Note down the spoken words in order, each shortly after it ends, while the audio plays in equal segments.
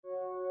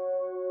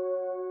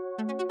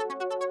Hello,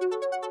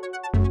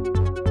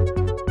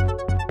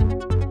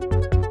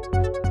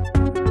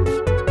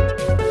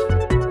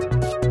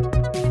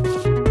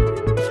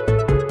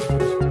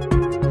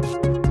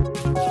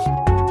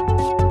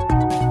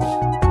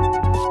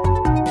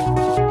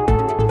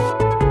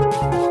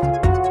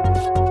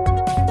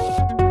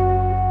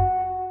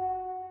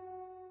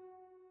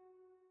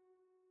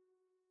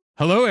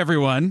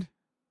 everyone,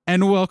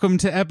 and welcome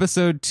to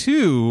episode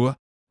 2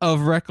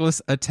 of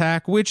Reckless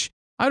Attack, which,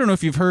 I don't know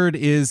if you've heard,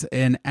 is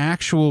an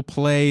actual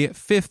play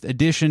 5th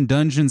edition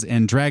Dungeons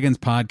 & Dragons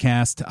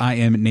podcast. I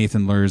am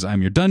Nathan Lurs.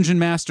 I'm your dungeon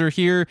master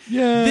here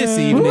this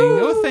evening. Woo!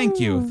 Oh, thank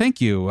you.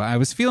 Thank you. I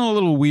was feeling a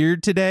little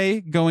weird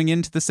today going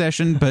into the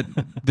session, but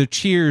the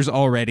cheers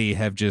already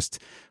have just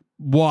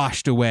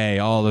washed away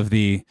all of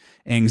the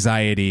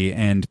anxiety,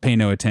 and pay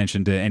no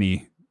attention to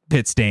any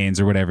pit stains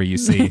or whatever you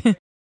see.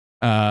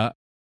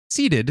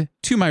 Seated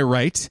to my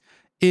right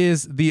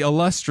is the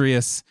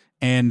illustrious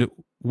and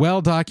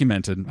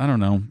well-documented. I don't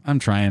know. I'm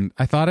trying.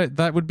 I thought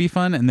that would be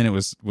fun, and then it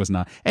was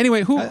not.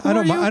 Anyway, who are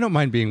you? I don't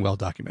mind being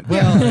well-documented.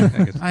 Well,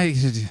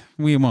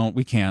 we won't.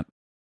 We can't.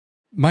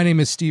 My name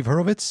is Steve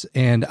Horowitz,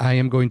 and I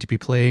am going to be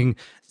playing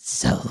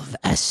Sylv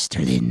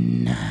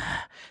Esterlin,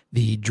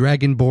 the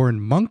Dragonborn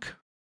monk.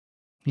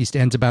 He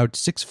stands about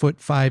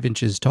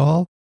 6'5"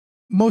 tall,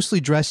 mostly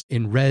dressed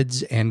in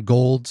reds and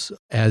golds,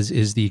 as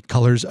is the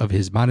colors of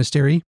his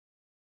monastery.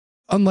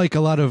 Unlike a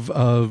lot of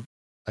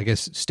I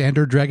guess,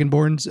 standard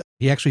Dragonborns,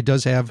 he actually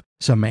does have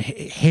some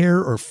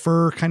hair or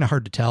fur, kind of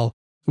hard to tell,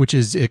 which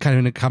is kind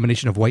of a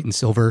combination of white and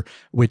silver,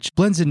 which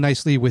blends in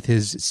nicely with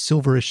his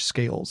silverish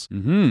scales.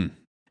 Mm-hmm.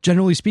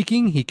 Generally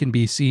speaking, he can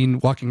be seen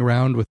walking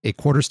around with a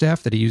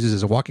quarterstaff that he uses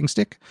as a walking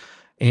stick.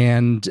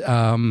 And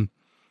I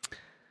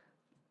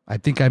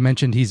think I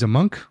mentioned he's a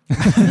monk.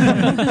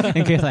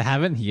 In case I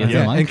haven't, he is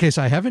a monk. In case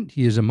I haven't,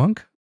 he is a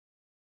monk.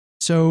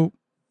 So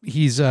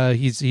he's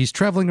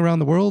traveling around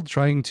the world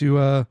trying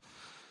to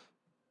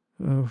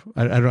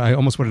I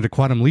almost wanted a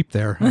quantum leap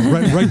there.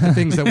 Right the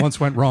things that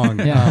once went wrong.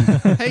 Yeah.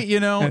 Hey,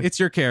 it's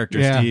your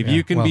character, Steve.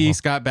 You can be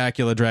Scott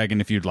Bakula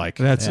Dragon if you'd like.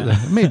 That's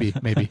maybe.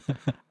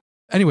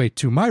 Anyway,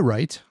 to my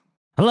right.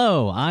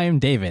 Hello, I'm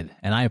David,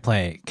 and I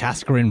play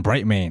Cascarin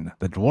Brightmane,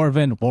 the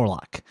Dwarven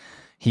Warlock.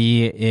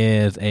 He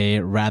is a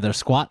rather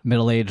squat,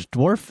 middle-aged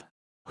dwarf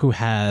who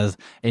has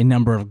a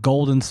number of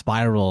golden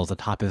spirals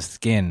atop his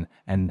skin,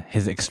 and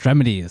his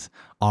extremities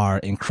are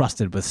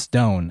encrusted with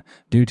stone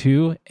due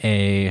to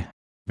a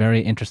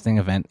very interesting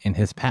event in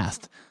his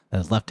past that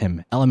has left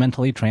him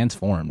elementally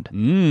transformed.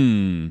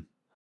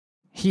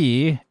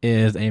 He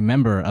is a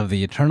member of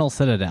the Eternal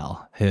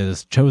Citadel,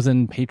 his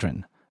chosen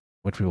patron,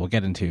 which we will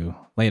get into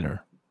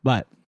later.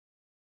 But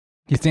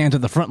he stands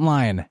at the front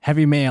line,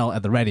 heavy mail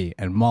at the ready,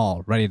 and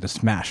maul ready to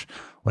smash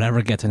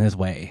whatever gets in his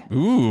way.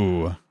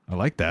 Ooh, I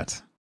like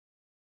that.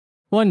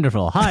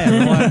 Wonderful. Hi,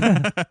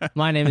 everyone.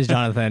 My name is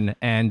Jonathan,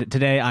 and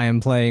today I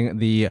am playing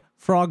the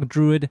frog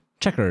druid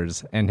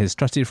Checkers and his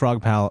trusty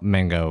frog pal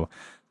Mango.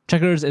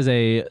 Checkers is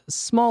a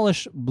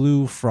smallish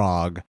blue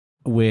frog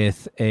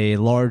with a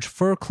large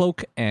fur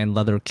cloak and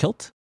leather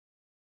kilt.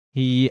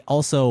 He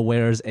also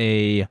wears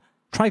a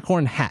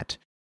tricorn hat,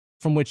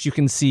 from which you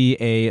can see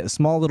a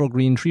small little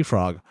green tree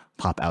frog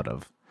pop out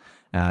of.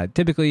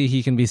 Typically,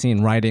 he can be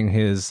seen riding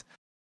his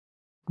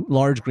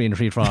large green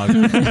tree frog,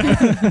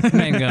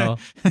 Mango,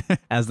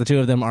 as the two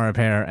of them are a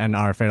pair and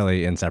are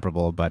fairly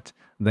inseparable, but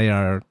they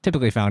are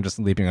typically found just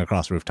leaping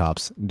across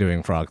rooftops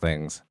doing frog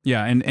things.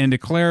 Yeah, and to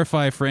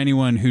clarify for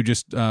anyone who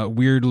just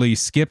weirdly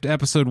skipped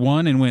episode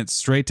 1 and went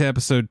straight to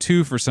episode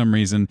 2 for some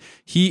reason,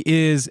 he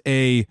is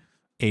a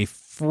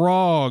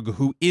frog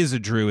who is a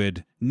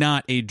druid,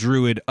 not a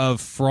druid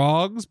of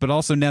frogs, but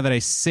also now that I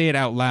say it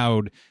out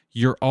loud,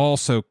 you're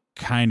also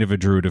kind of a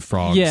druid of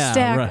frogs. Yeah.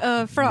 Stack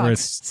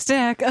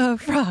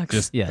of frogs.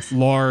 Just yes.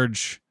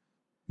 Large,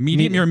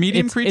 medium. You're a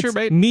medium creature, it's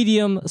right?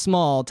 Medium,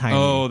 small, tiny.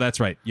 Oh,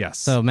 that's right. Yes.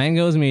 So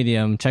Mango is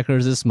medium,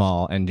 Checkers is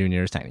small, and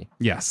Junior is tiny.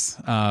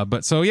 Yes.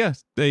 But so yeah,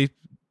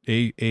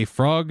 a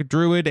frog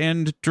druid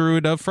and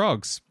druid of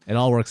frogs. It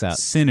all works out.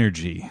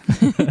 Synergy.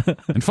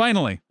 And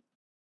finally.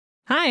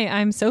 Hi,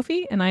 I'm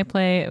Sophie, and I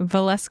play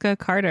Valeska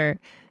Carter,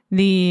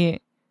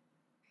 the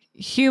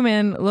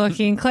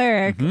human-looking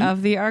cleric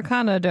of the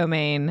Arcana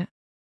domain.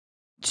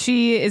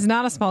 She is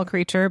not a small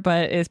creature,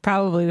 but is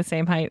probably the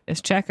same height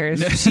as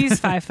Checkers. She's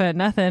 5 foot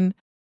nothing,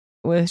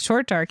 with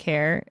short dark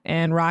hair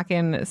and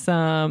rocking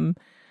some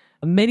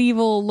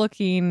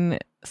medieval-looking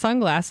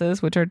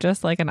sunglasses, which are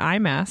just like an eye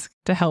mask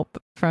to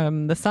help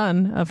from the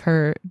sun of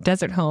her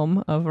desert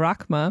home of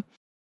Rakma,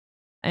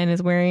 and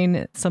is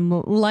wearing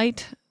some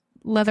light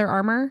leather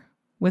armor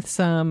with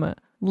some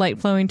light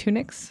flowing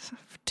tunics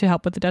to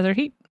help with the desert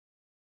heat.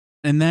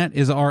 And that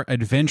is our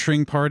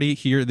adventuring party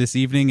here this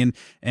evening.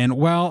 And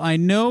while I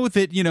know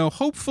that,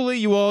 hopefully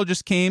you all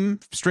just came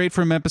straight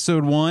from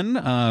episode 1,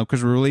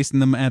 because we're releasing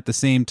them at the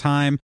same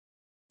time,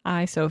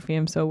 Sophie,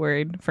 am so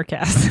worried for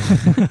Cass.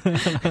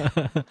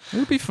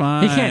 It'll be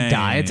fine. He can't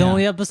die. It's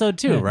only episode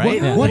 2,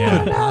 right? What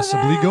could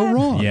possibly go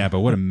wrong? Yeah,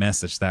 but what a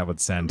message that would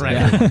send to Right.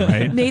 everyone,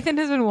 right? Nathan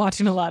has been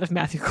watching a lot of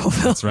Matthew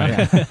Colville. That's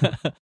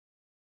right.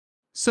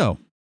 So,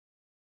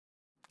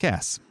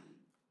 Cass,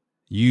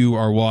 you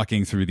are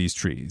walking through these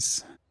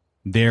trees.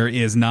 There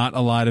is not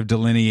a lot of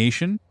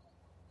delineation.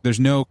 There's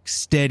no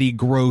steady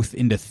growth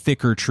into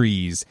thicker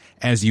trees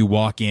as you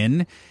walk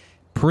in.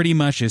 Pretty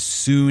much as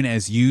soon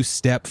as you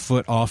step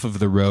foot off of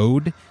the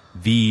road,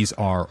 these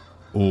are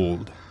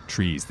old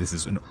trees. This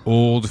is an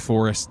old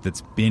forest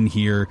that's been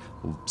here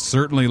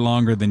certainly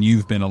longer than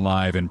you've been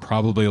alive and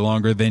probably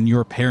longer than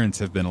your parents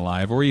have been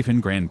alive or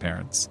even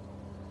grandparents.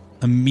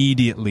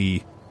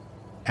 Immediately,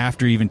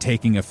 after even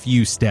taking a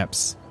few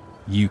steps,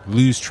 you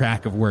lose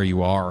track of where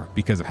you are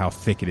because of how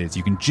thick it is.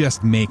 You can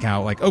just make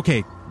out, like,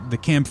 okay, the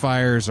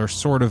campfires are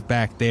sort of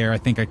back there. I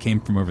think I came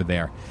from over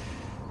there.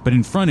 But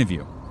in front of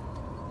you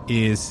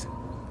is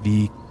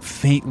the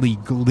faintly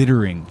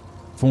glittering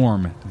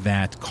form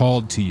that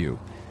called to you.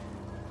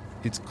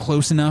 It's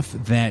close enough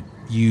that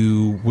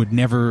you would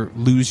never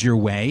lose your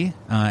way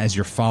as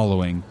you're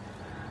following,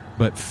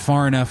 but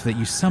far enough that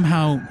you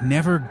somehow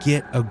never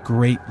get a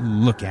great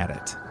look at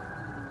it.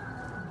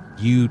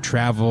 You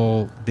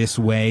travel this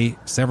way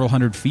several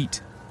hundred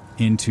feet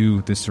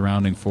into the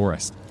surrounding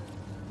forest.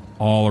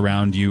 All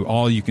around you,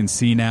 all you can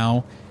see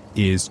now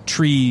is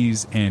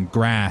trees and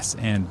grass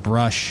and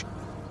brush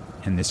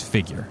and this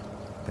figure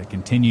that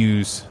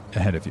continues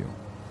ahead of you.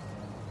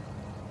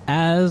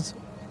 As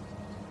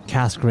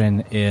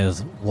Kaskrin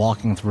is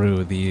walking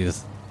through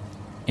these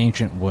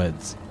ancient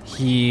woods,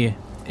 he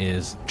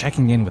is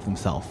checking in with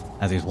himself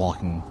as he's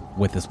walking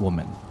with this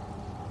woman.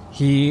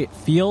 He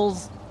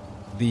feels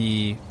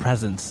the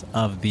presence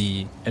of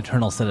the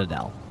Eternal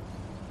Citadel.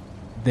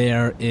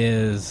 There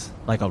is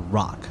like a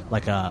rock,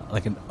 like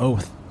an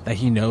oath that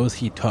he knows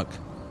he took,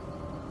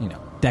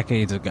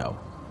 decades ago.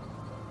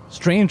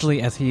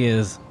 Strangely, as he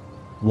is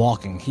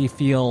walking, he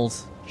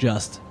feels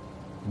just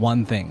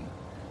one thing.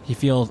 He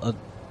feels an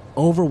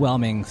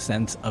overwhelming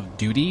sense of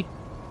duty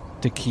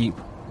to keep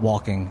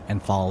walking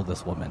and follow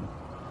this woman.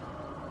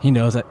 He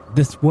knows that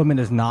this woman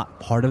is not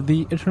part of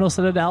the Eternal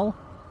Citadel,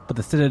 but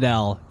the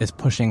Citadel is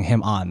pushing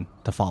him on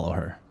to follow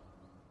her.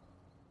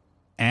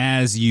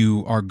 As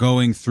you are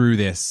going through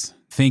this,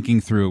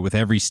 thinking through it with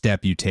every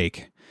step you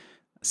take,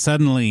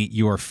 suddenly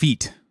your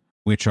feet,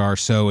 which are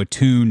so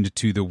attuned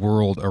to the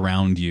world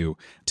around you,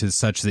 to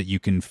such that you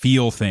can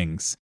feel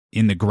things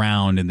in the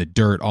ground and the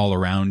dirt all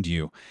around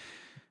you,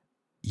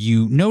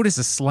 you notice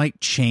a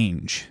slight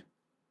change,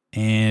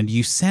 and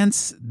you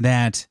sense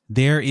that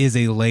there is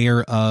a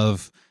layer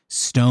of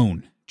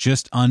stone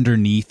just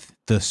underneath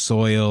the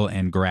soil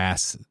and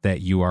grass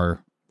that you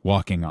are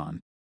walking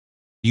on.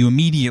 You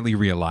immediately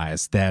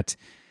realize that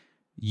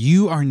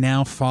you are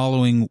now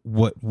following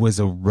what was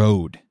a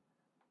road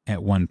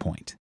at one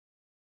point.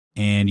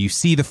 And you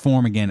see the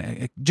form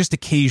again, just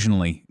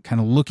occasionally,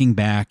 kind of looking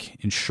back,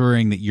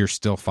 ensuring that you're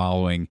still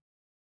following,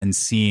 and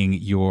seeing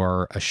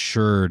your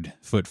assured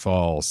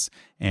footfalls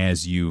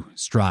as you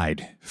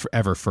stride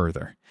ever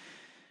further.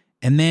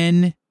 And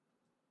then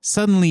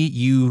suddenly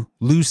you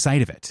lose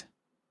sight of it.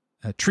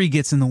 A tree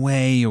gets in the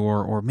way,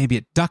 or maybe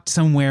it ducked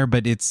somewhere,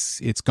 but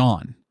it's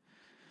gone.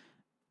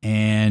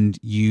 And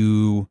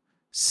you,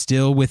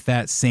 still with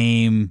that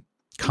same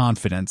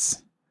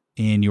confidence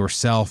in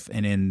yourself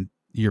and in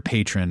your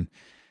patron,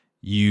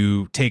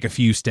 you take a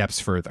few steps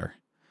further,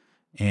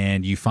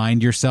 and you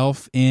find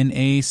yourself in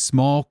a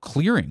small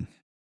clearing.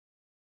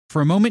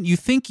 For a moment, you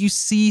think you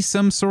see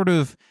some sort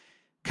of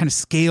kind of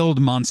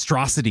scaled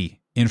monstrosity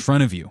in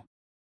front of you.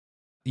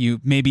 You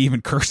maybe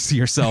even curse to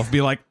yourself,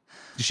 be like,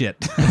 shit.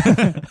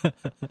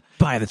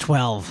 By the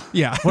 12.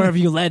 Yeah. Where have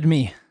you led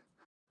me?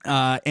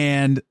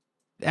 And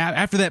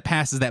after that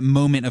passes, that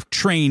moment of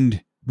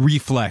trained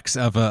reflex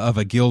of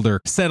a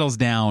Gilder settles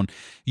down,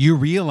 you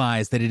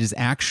realize that it is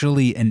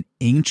actually an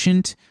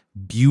ancient,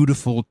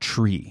 beautiful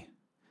tree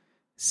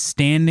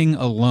standing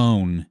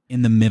alone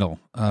in the middle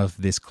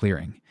of this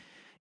clearing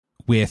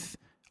with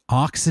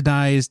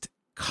oxidized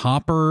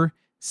copper,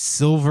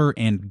 silver,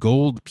 and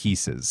gold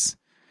pieces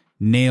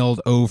nailed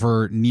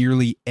over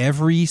nearly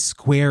every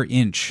square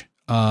inch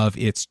of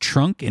its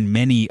trunk and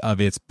many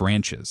of its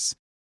branches.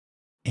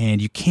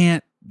 And you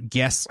can't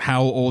guess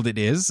how old it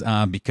is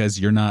because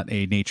you're not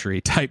a nature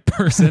type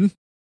person,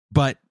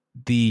 but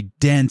the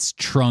dense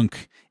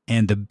trunk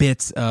and the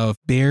bits of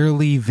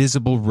barely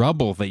visible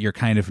rubble that you're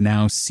kind of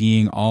now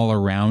seeing all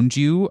around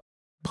you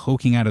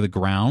poking out of the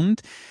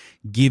ground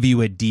give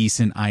you a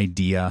decent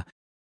idea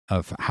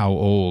of how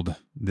old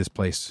this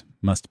place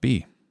must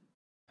be.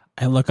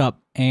 I look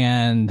up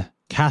and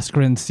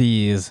Kaskrin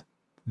sees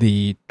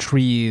the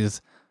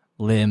tree's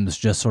limbs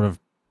just sort of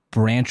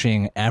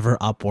branching ever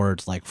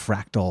upwards like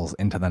fractals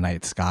into the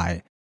night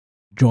sky,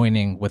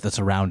 joining with the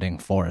surrounding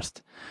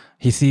forest.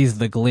 He sees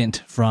the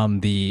glint from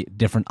the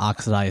different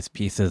oxidized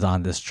pieces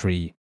on this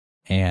tree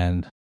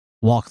and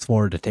walks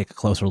forward to take a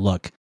closer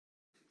look.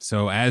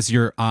 So as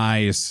your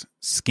eyes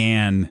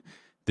scan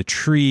the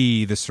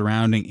tree, the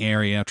surrounding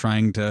area,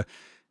 trying to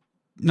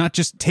not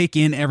just take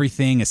in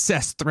everything,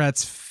 assess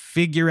threats,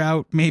 figure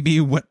out maybe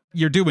what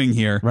you're doing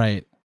here.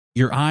 Right.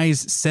 Your eyes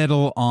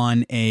settle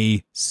on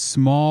a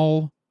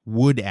small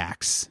wood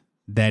axe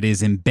that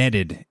is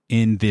embedded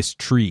in this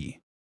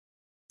tree.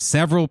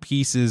 Several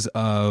pieces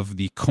of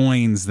the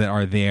coins that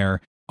are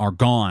there are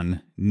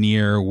gone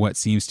near what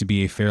seems to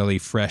be a fairly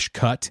fresh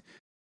cut,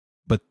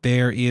 but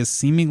there is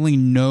seemingly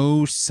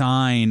no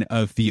sign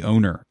of the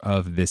owner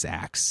of this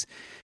axe.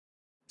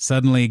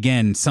 Suddenly,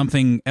 again,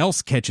 something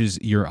else catches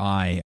your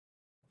eye.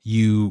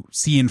 You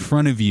see in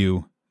front of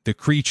you the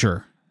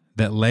creature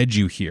that led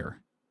you here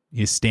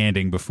is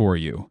standing before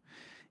you,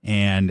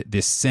 and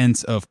this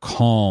sense of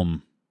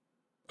calm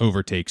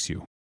overtakes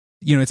you.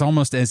 You know, it's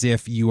almost as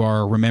if you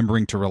are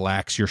remembering to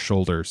relax your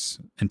shoulders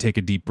and take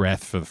a deep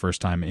breath for the first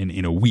time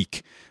in a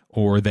week,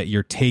 or that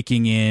you're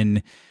taking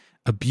in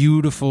a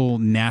beautiful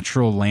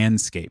natural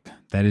landscape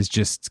that is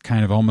just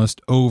kind of almost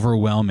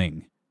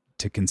overwhelming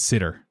to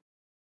consider.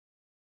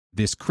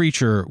 This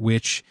creature,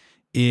 which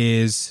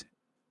is,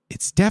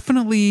 it's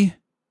definitely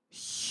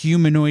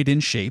humanoid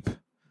in shape,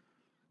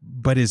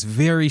 but is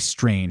very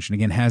strange, and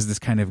again has this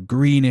kind of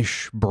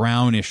greenish,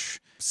 brownish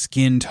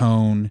skin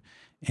tone,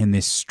 and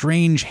this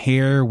strange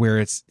hair where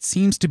it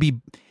seems to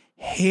be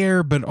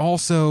hair, but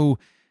also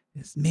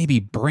maybe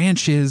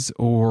branches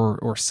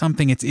or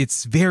something.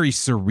 It's very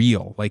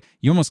surreal. Like,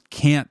 you almost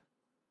can't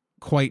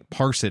quite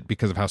parse it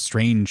because of how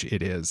strange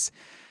it is.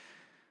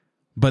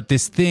 But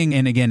this thing,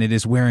 and again, it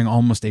is wearing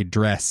almost a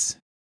dress,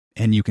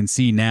 and you can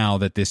see now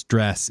that this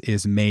dress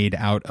is made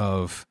out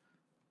of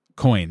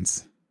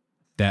coins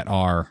that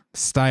are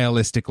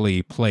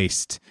stylistically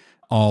placed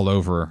all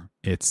over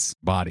its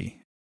body.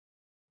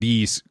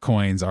 These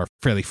coins are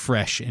fairly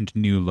fresh and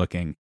new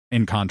looking,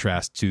 in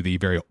contrast to the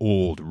very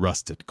old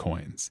rusted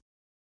coins.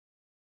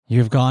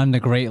 You've gone to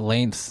great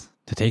lengths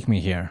to take me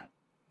here,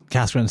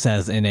 Caskrin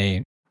says in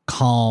a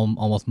calm,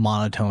 almost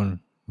monotone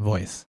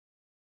voice.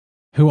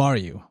 Who are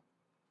you?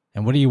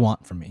 And what do you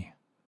want from me?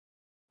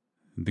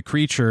 The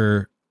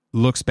creature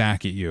looks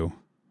back at you,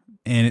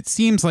 and it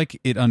seems like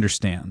it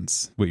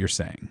understands what you're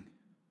saying,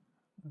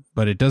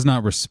 but it does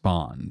not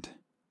respond.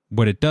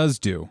 What it does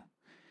do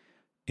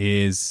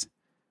is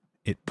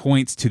it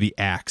points to the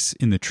axe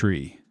in the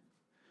tree,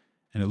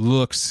 and it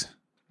looks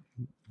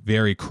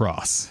very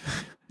cross.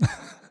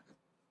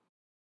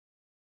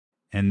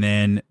 And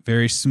then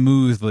very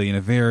smoothly, in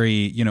a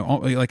very,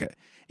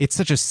 it's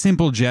such a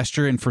simple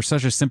gesture, and for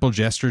such a simple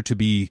gesture to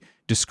be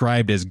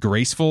described as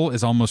graceful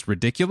is almost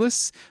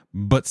ridiculous,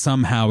 but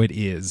somehow it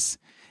is.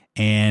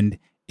 And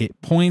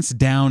it points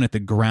down at the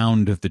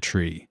ground of the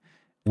tree,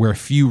 where a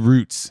few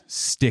roots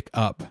stick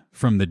up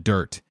from the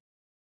dirt.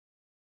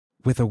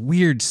 With a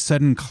weird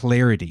sudden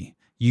clarity,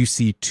 you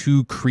see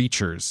two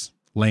creatures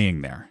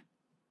laying there,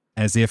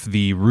 as if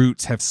the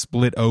roots have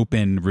split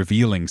open,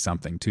 revealing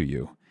something to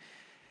you.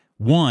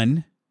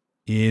 One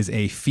is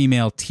a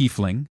female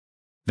tiefling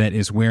that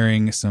is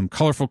wearing some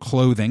colorful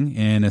clothing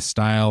in a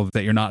style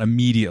that you're not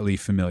immediately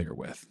familiar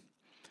with.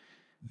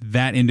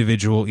 That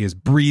individual is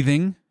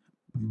breathing,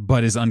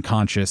 but is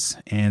unconscious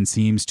and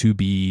seems to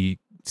be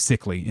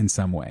sickly in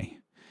some way.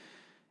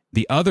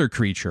 The other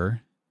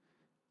creature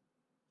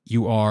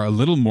you are a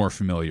little more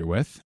familiar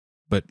with,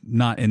 but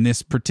not in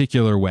this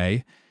particular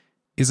way,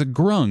 is a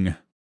grung.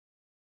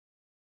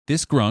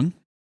 This grung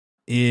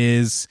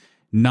is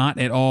not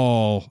at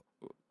all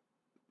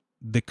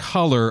the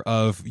color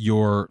of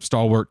your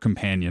stalwart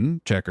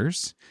companion,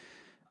 Checkers.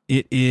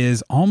 It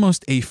is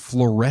almost a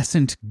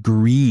fluorescent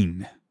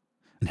green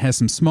and has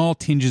some small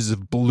tinges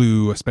of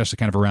blue, especially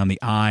kind of around the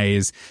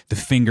eyes, the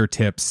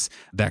fingertips,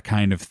 that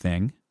kind of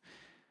thing.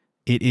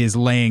 It is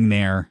laying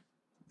there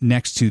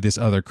next to this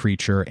other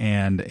creature,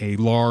 and a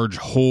large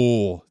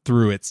hole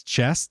through its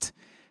chest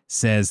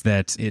says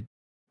that it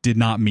did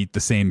not meet the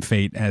same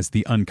fate as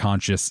the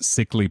unconscious,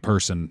 sickly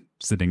person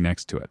sitting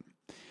next to it.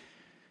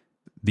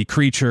 The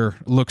creature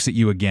looks at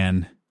you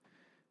again.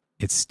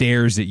 It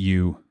stares at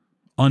you,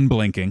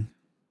 unblinking.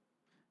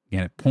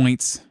 And it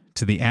points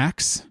to the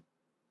axe.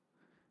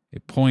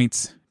 It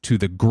points to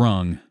the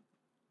grung.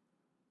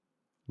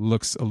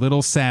 Looks a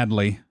little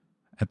sadly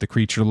at the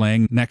creature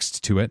laying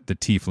next to it, the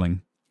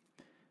tiefling.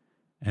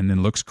 And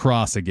then looks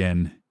cross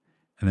again,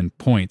 and then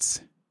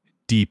points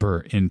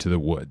deeper into the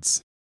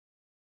woods.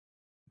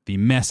 The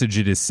message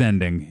it is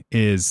sending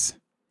is,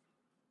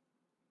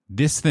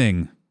 this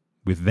thing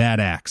with that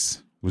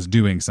axe was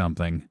doing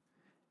something,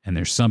 and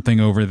there's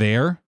something over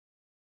there,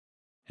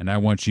 and I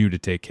want you to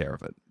take care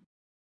of it.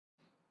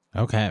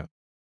 Okay.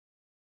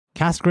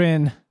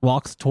 Caskrin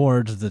walks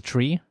towards the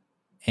tree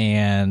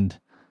and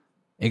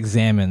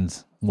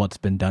examines what's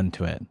been done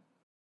to it.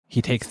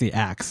 He takes the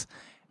axe,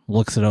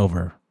 looks it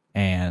over,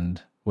 and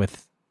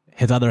with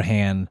his other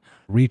hand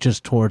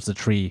reaches towards the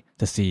tree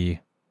to see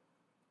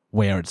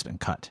where it's been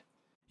cut.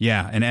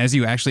 Yeah, and as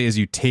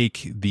you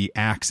take the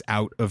axe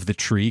out of the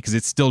tree, because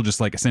it's still just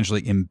like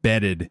essentially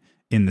embedded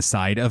in the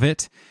side of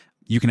it,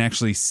 you can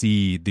actually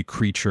see the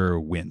creature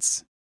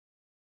wince.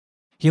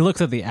 He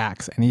looks at the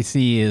axe and he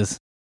sees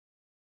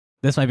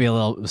this might be a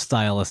little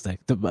stylistic,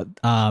 but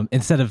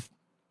instead of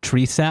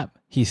tree sap,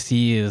 he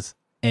sees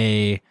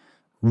a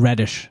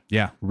reddish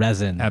Yeah,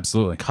 resin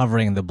absolutely.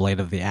 covering the blade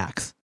of the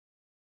axe.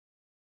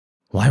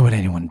 Why would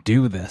anyone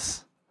do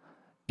this?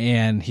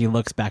 And he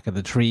looks back at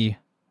the tree,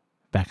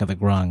 back at the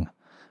grung,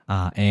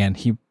 and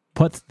he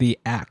puts the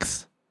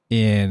axe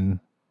in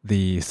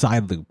the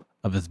side loop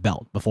of his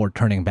belt before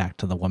turning back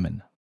to the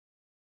woman.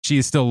 She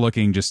is still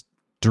looking just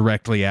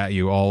directly at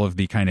you, all of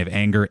the kind of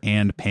anger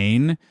and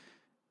pain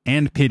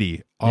and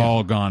pity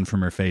all gone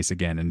from her face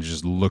again, and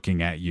just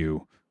looking at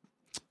you.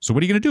 So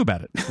what are you going to do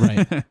about it?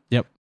 Right.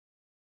 Yep.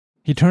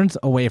 He turns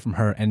away from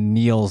her and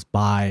kneels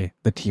by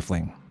the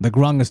tiefling. The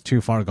grung is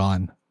too far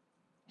gone.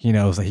 He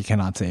knows that he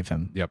cannot save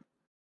him. Yep.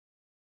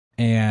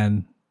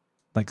 And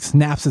like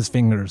snaps his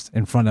fingers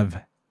in front of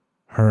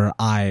her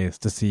eyes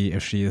to see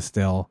if she is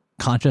still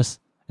conscious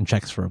and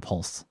checks for a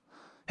pulse.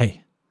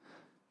 Hey,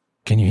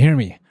 can you hear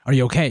me? Are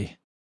you okay?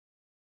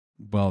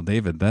 Well,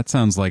 David, that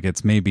sounds like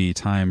it's maybe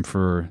time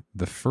for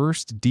the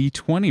first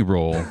D20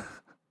 roll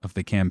of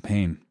the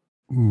campaign.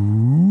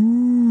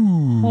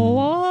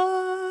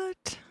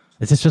 What?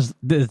 Is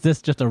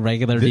this just a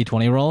regular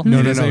D20 roll? No,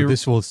 It no, is no. a-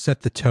 This will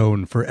set the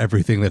tone for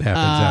everything that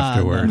happens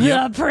afterward.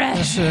 The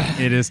pressure.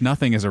 It is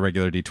nothing as a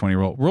regular D20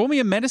 roll. Roll me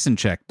a medicine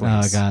check, Oh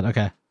please. God.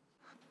 Okay.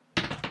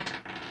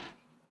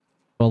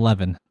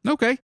 11.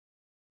 Okay.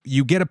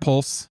 You get a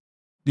pulse.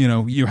 You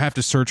know, you have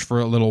to search for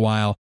a little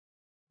while.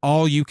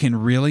 All you can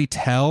really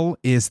tell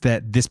is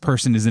that this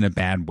person is in a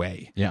bad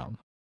way. Yeah.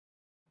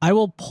 I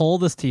will pull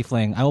this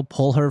tiefling. I will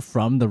pull her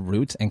from the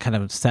roots and kind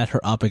of set her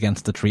up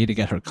against the tree to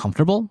get her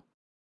comfortable.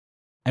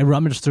 I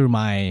rummage through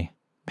my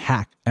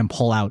pack and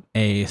pull out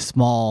a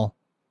small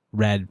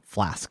red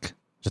flask,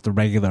 just a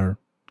regular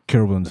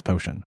cure wounds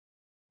potion.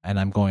 And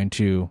I'm going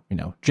to,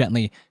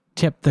 gently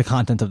tip the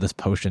contents of this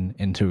potion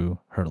into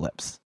her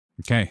lips.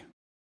 Okay.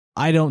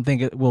 I don't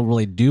think it will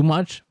really do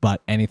much,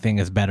 but anything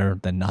is better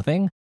than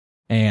nothing.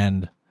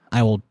 And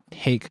I will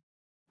take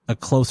a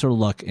closer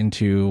look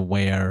into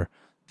where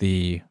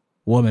the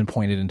woman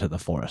pointed into the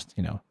forest.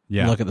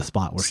 Yeah. Look at the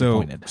spot where she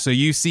pointed. So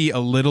you see a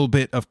little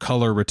bit of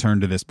color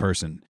return to this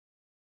person.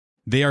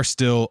 They are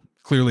still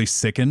clearly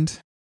sickened,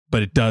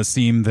 but it does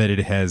seem that it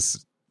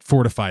has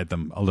fortified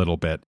them a little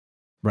bit.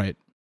 Right.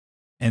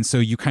 And so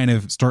you kind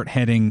of start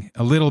heading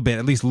a little bit,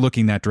 at least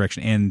looking that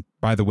direction. And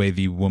by the way,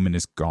 the woman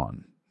is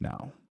gone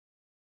now.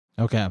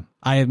 Okay.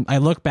 I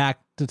look back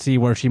to see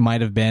where she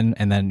might have been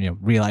and then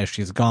realize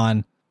she's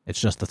gone. It's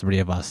just the three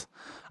of us.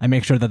 I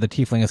make sure that the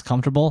tiefling is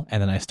comfortable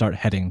and then I start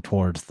heading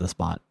towards the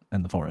spot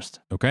in the forest.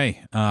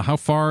 Okay. How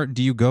far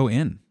do you go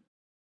in?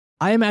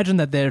 I imagine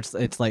that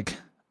it's like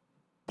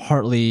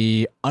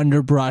partly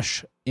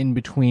underbrush in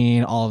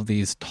between all of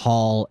these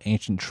tall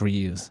ancient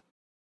trees.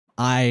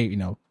 I,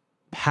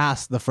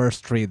 past the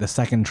first tree, the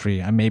second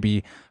tree, I'm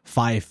maybe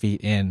 5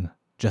 feet in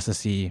just to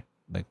see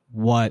like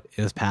what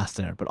is past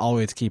there, but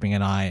always keeping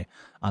an eye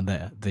on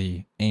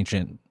the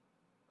ancient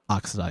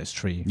oxidized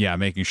tree. Yeah,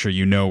 making sure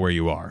you know where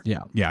you are.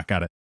 Yeah. Yeah,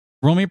 got it.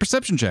 Roll me a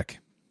perception check.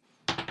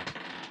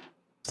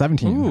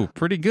 17. Ooh,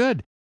 pretty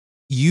good.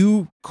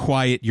 You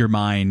quiet your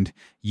mind.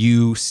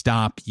 You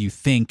stop. You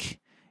think.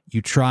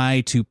 You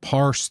try to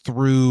parse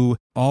through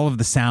all of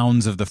the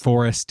sounds of the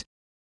forest,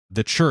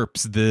 the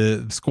chirps,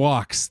 the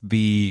squawks,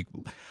 the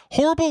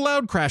horrible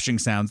loud crashing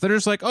sounds that are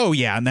just like, oh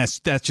yeah, and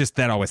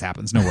that always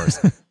happens. No worries.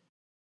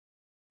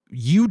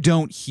 You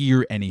don't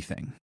hear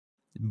anything.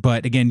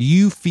 But again,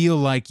 you feel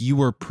like you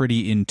were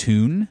pretty in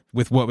tune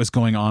with what was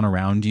going on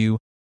around you.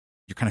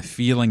 You're kind of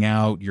feeling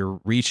out, you're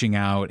reaching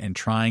out and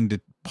trying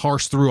to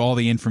parse through all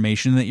the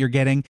information that you're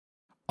getting.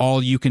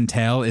 All you can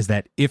tell is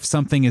that if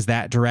something is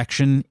that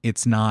direction,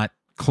 it's not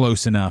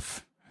close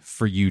enough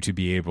for you to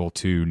be able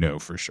to know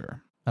for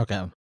sure.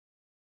 Okay.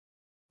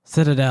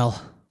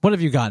 Citadel, what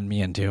have you gotten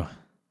me into?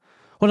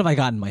 What have I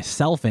gotten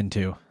myself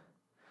into?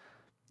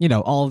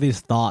 All of these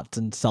thoughts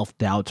and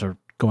self-doubts are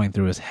going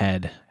through his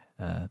head.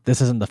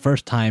 This isn't the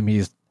first time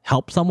he's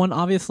helped someone,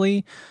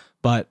 obviously,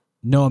 but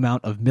no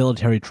amount of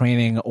military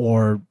training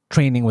or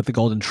training with the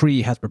Golden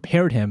Tree has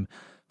prepared him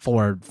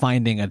for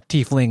finding a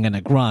tiefling and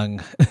a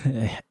grung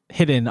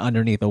hidden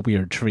underneath a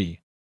weird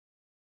tree.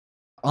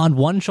 On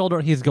one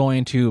shoulder, he's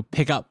going to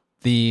pick up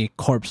the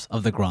corpse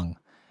of the grung,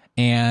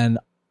 and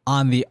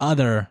on the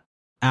other,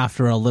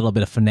 after a little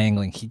bit of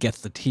finagling, he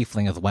gets the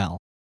tiefling as well.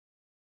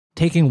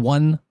 Taking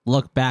one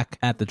look back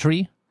at the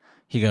tree,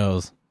 he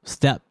goes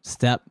step,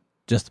 step,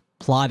 just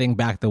plodding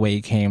back the way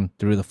he came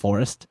through the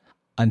forest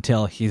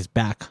until he's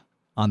back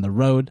on the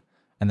road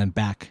and then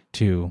back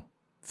to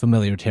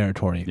familiar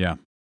territory, Yeah.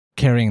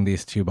 carrying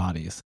these two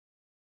bodies.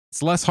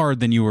 It's less hard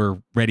than you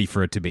were ready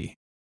for it to be.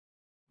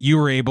 You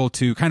were able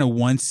to kind of,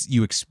 once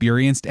you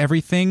experienced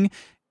everything,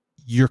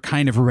 your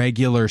kind of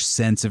regular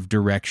sense of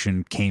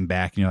direction came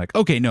back and you're like,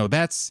 okay, no,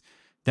 that's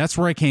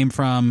where I came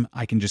from.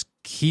 I can just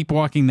keep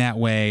walking that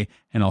way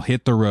and I'll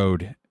hit the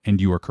road. And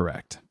you are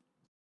correct.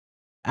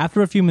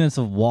 After a few minutes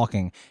of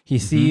walking, he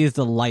sees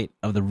the light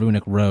of the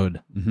runic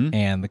road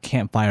and the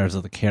campfires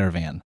of the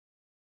caravan.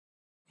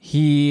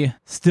 He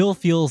still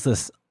feels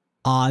this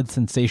odd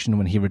sensation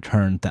when he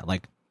returns that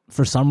like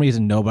for some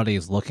reason nobody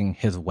is looking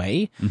his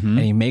way, and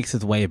he makes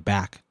his way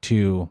back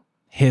to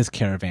his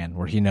caravan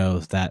where he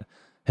knows that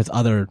his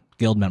other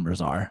guild members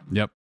are.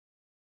 Yep.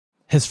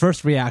 His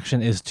first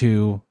reaction is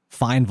to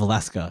find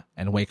Valeska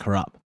and wake her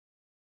up.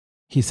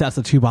 He sets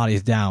the two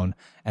bodies down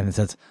and then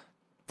says,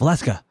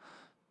 Valeska,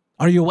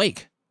 are you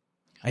awake?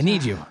 I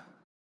need you.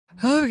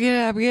 Oh,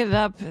 get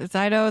up.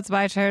 I know it's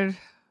my turn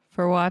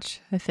for watch,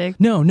 I think.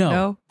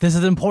 No. This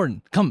is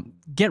important. Come,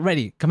 get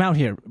ready. Come out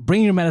here.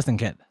 Bring your medicine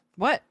kit.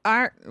 What?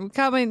 I'm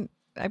coming.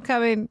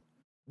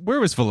 Where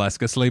was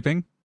Valeska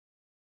sleeping?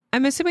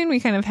 I'm assuming we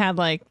kind of had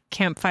like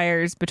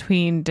campfires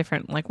between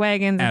different like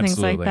wagons and things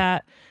Absolutely. like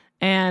that.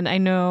 And I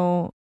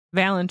know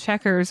Val and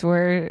Checkers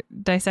were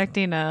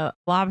dissecting a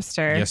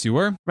lobster Yes, you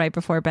were. right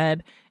before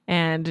bed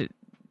and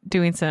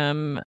doing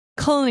some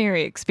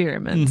culinary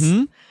experiments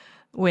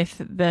with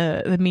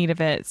the meat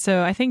of it.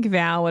 So I think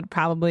Val would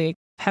probably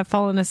have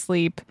fallen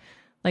asleep,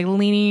 like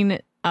leaning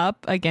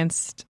up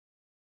against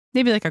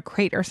maybe like a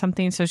crate or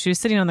something. So she was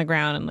sitting on the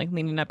ground and like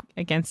leaning up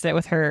against it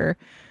with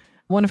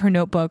one of her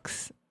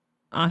notebooks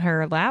on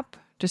her lap,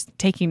 just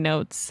taking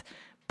notes.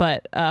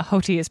 But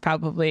Hoti is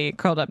probably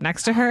curled up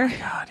next to her. Oh my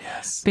God,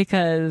 yes.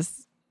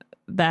 Because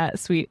that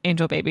sweet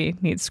angel baby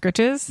needs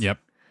scritches. Yep.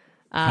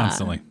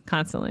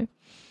 Constantly.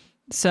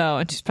 So,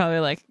 and she's probably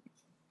like,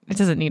 it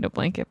doesn't need a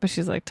blanket, but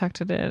she's like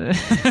tucked it in.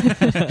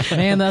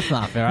 Man, that's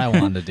not fair. I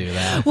wanted to do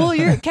that. Well,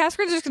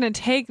 Casper's just going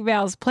to take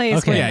Val's place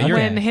Okay, yeah, you're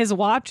when right. his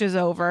watch is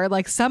over.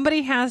 Like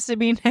somebody has to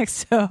be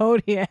next to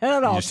Hoti at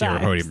all You just hear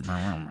times.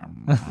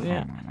 Hoti.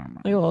 Yeah,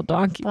 like a little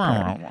donkey.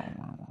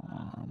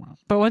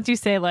 But once you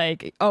say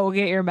like, "Oh,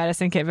 get your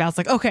medicine kit," Val's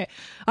like, "Okay,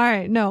 all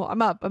right, no,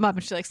 I'm up,"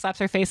 and she like slaps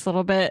her face a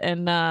little bit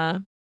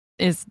and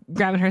is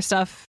grabbing her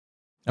stuff.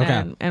 Okay.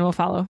 and we'll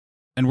follow.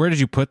 And where did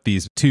you put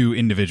these two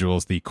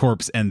individuals, the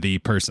corpse and the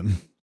person?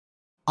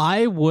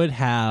 I would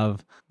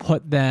have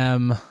put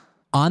them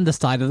on the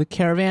side of the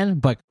caravan,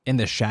 but in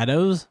the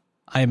shadows.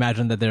 I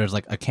imagine that there's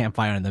like a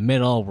campfire in the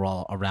middle. We're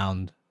all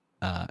around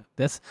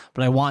this,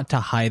 but I want to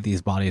hide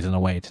these bodies in a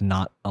way to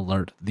not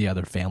alert the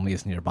other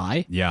families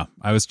nearby. Yeah,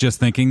 I was just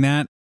thinking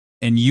that.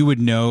 And you would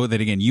know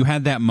that, again, you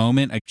had that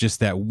moment, just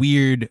that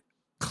weird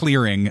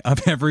clearing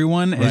of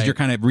everyone as Right. you're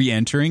kind of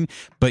re-entering.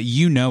 But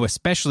you know,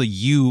 especially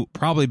you,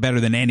 probably better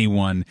than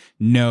anyone,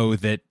 know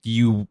that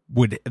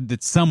that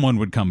someone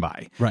would come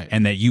by. Right.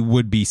 And that you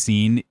would be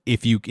seen.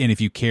 If you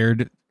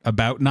cared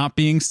about not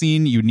being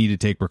seen, you need to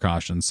take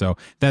precautions. So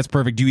that's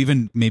perfect. Do you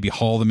even maybe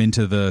haul them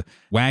into the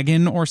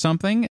wagon or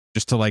something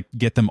just to like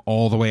get them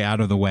all the way out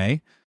of the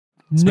way?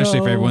 Especially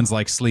if everyone's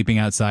like sleeping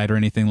outside or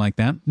anything like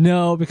that.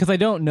 No, because I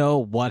don't know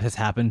what has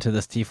happened to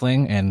this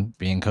tiefling, and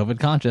being COVID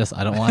conscious,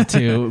 I don't want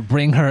to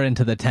bring her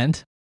into the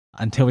tent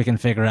until we can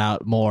figure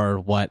out more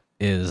what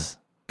is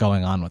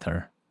going on with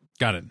her.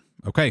 Got it.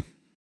 Okay.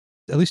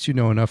 At least you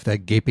know enough that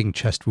gaping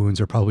chest wounds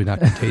are probably not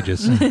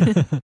contagious.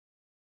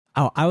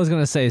 Oh, I was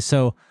going to say,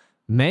 so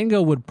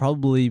Mango would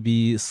probably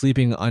be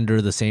sleeping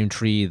under the same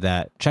tree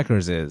that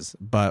Checkers is,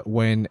 but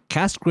when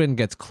Cascarin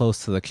gets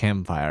close to the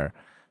campfire,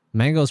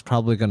 Mango's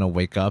probably going to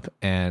wake up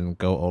and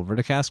go over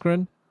to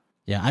Cascarin.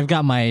 Yeah, I've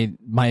got my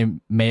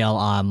mail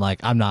on, like,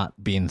 I'm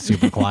not being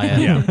super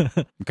quiet.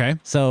 Yeah. Okay.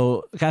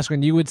 So,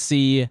 Cascarin, you would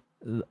see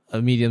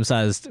a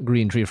medium-sized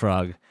green tree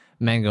frog.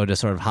 Mango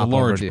just sort of hop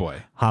large boy.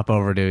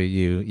 over to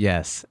you,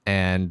 yes.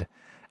 And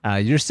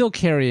you're still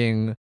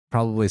carrying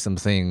probably some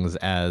things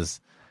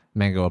as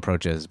Mango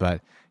approaches,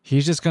 but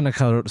he's just going to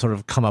sort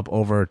of come up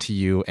over to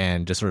you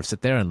and just sort of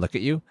sit there and look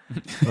at you,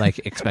 like,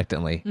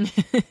 expectantly.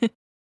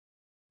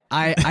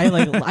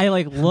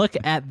 I look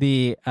at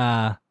the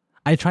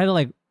I try to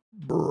like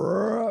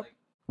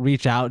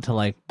reach out to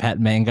like pet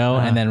Mango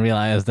and then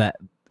realize that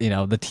the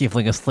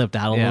tiefling has slipped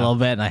out a little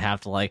bit and I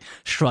have to like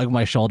shrug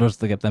my shoulders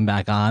to get them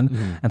back on.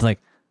 And it's like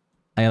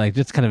I like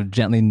just kind of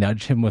gently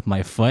nudge him with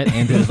my foot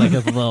into his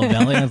little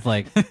belly and it's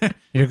like,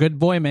 you're a good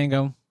boy,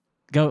 Mango.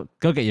 Go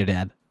get your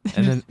dad.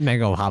 And then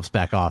Mango hops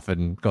back off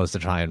and goes to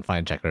try and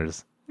find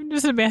Checkers.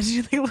 Just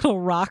imagine like a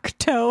little rock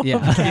toe Yeah.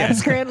 of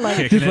Cascarin,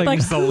 like Kicking it like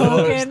just a little.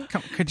 poking,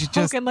 Could you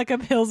just? poking like a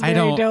Pillsbury I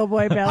don't-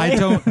 Doughboy belly.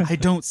 I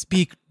don't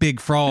speak big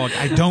frog.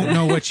 I don't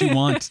know what you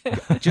want.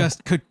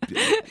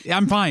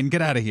 I'm fine.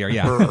 Get out of here.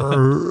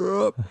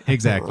 Yeah.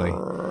 Exactly.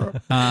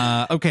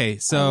 Okay.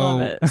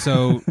 love it.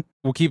 So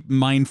we'll keep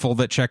mindful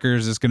that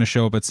Checkers is going to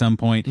show up at some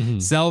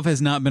point. Selv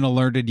has not been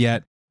alerted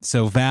yet.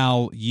 So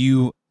Val,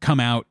 you come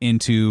out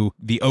into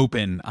the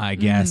open, I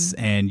guess,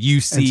 and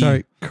you see. And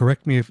sorry,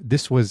 correct me if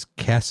this was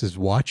Cass's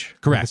watch.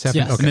 Correct. This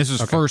Yes. happened? And this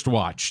was first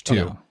watch too.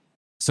 Okay.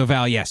 So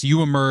Val, yes,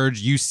 you emerge.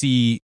 You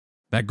see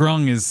that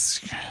Grung is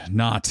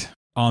not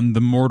on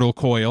the mortal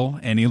coil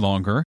any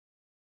longer.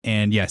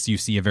 And yes, you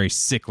see a very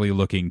sickly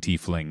looking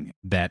tiefling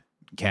that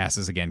Cass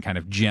is again kind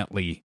of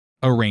gently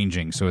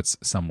arranging so it's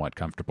somewhat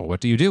comfortable.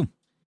 What do you do?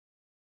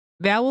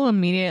 Val will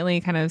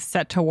immediately kind of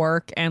set to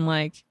work and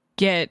like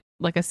get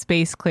like a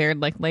space cleared,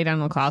 like lay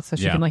down on the cloth so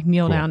she Yeah, can like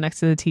kneel cool. down next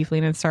to the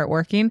tiefling and start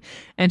working.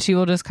 And she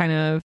will just kind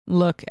of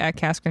look at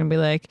Cascarin and be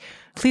like,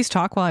 "Please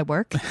talk while I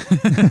work."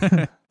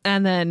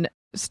 And then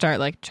start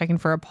like checking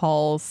for a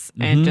pulse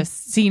and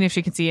just seeing if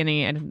she can see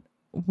any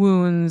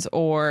wounds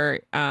or,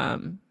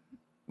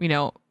 you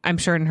know, I'm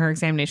sure in her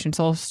examination,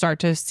 she'll start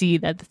to see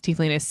that the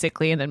tiefling is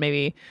sickly and then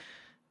maybe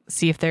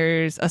see if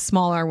there's a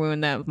smaller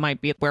wound that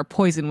might be where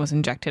poison was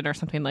injected or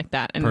something like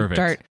that and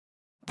start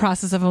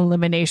process of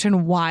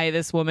elimination why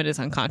this woman is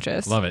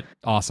unconscious. Love it.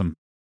 Awesome.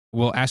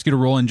 We'll ask you to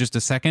roll in just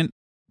a second.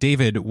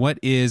 David, what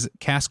is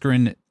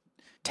Kaskrin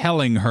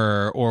telling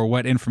her, or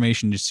what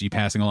information is she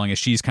passing along as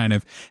she's kind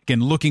of,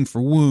 again, looking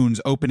for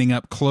wounds, opening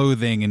up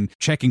clothing and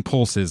checking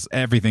pulses,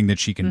 everything that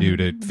she can do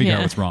to figure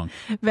out what's wrong?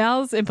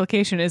 Val's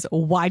implication is,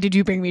 why did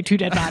you bring me 2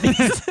 dead bodies?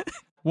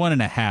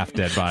 1.5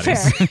 dead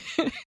bodies.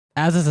 Fair.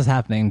 As this is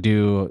happening,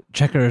 do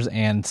Checkers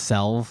and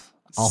Selv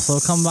also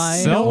come by?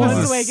 Selv No is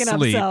one's waking up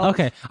asleep. Selv.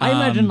 Okay, I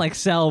imagine like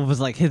Selv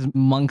was like his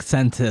monk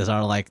senses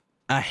are like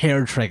a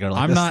hair trigger.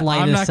 Like I'm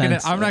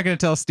not gonna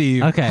tell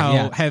Steve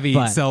how heavy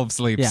but- Selv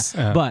sleeps.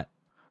 Yeah, but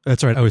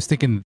That's right. I was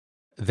thinking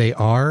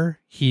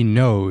he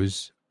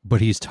knows, but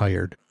he's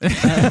tired.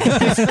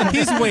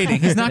 He's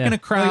waiting. He's not going to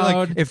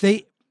crowd.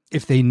 Like,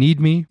 if they need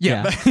me,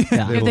 yeah. they If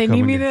will they come need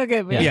and me, get- they'll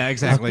get me. Yeah,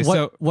 exactly.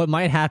 what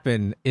might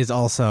happen is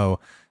also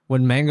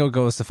when Mango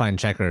goes to find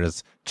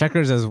Checkers,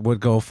 would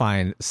go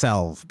find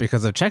Selv,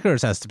 because if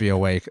Checkers has to be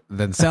awake,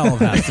 then Selv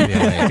has to be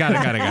awake.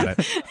 Got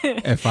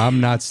it. If I'm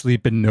not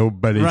sleeping,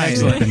 nobody's Right,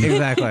 sleeping.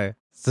 exactly.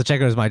 So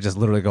Checkers might just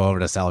literally go over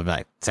to Selv and be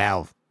like,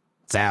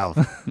 Selv,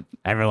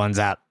 everyone's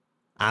up.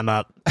 I'm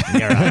up.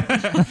 You're up.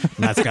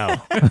 Let's go.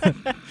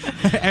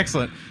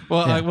 Excellent.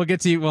 Well, we'll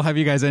get to you. We'll have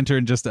you guys enter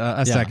in just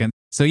a second.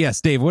 So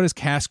yes, Dave, what is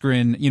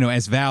Kaskrin,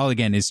 as Val,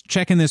 again, is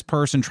checking this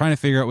person, trying to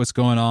figure out what's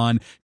going on.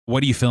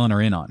 What are you filling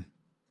her in on?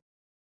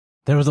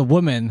 There was a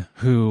woman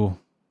who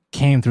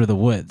came through the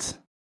woods.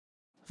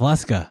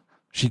 Valeska,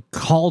 she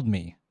called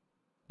me,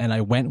 and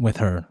I went with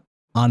her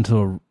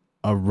onto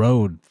a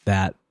road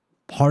that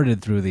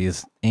parted through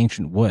these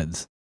ancient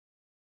woods.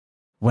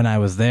 When I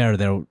was there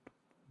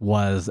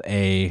was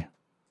a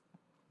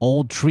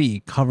old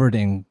tree covered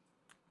in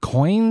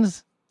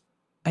coins,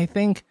 I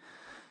think,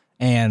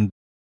 and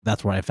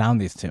that's where I found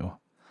these two.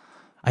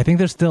 I think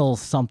there's still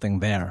something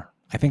there.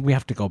 I think we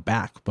have to go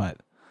back,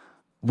 but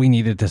we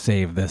needed to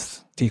save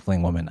this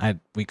tiefling woman. I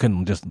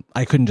couldn't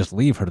just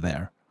leave her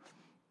there.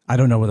 I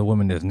don't know where the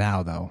woman is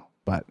now, though,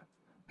 but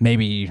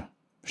maybe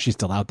she's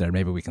still out there.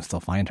 Maybe we can still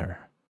find her.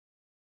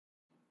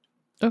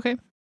 Okay.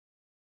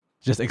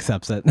 Just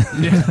accepts it.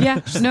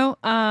 Yeah. No.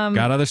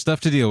 Got other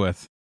stuff to deal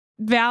with.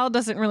 Val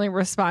doesn't really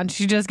respond.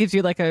 She just gives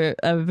you like a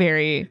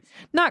very,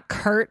 not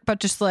curt, but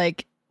just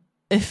like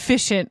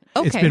efficient.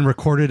 Okay. It's been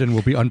recorded and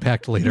will be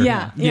unpacked later.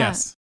 Yeah.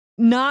 Yes.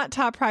 Not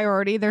top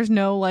priority. There's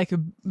no like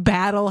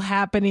battle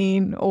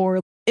happening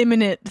or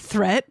imminent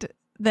threat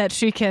that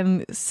she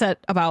can set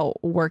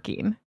about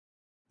working.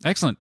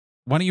 Excellent.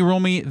 Why don't you roll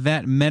me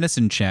that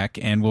medicine check,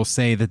 and we'll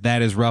say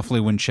that is roughly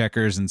when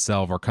Checkers and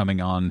Selv are coming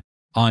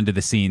onto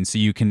the scene, so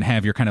you can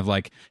have your kind of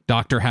like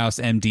Dr. House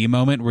MD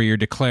moment where you're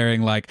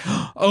declaring like,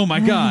 oh my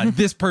God,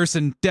 this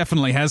person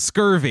definitely has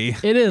scurvy.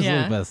 It is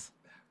Yeah. lupus.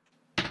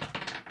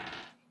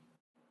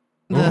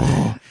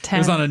 Ugh,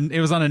 It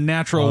was on a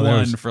natural Oh, there one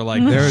was- for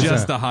like there was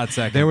just a hot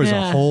second. There was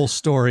Yeah. a whole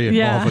story involved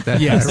Yeah. with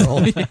that Yes. die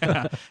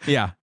roll.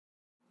 yeah.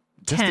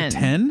 Just 10. a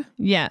 10?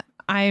 Yeah.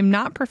 I'm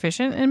not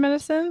proficient in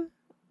medicine,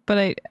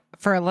 but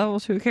for a level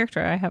 2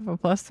 character, I have a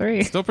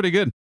 +3. Still pretty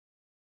good.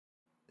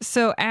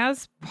 So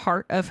as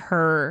part of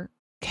her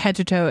head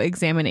to toe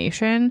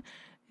examination,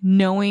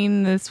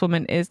 knowing this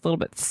woman is a little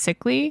bit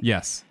sickly,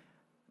 Yes.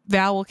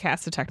 Val will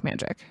cast Detect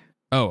Magic.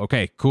 Oh,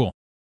 okay, cool.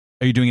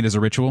 Are you doing it as a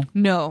ritual?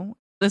 No,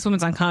 this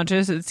woman's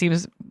unconscious. It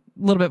seems a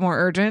little bit more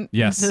urgent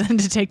Yes. than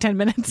to take 10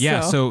 minutes.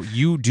 Yeah, so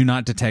you do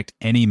not detect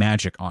any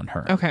magic on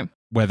her, Okay.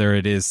 whether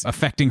it is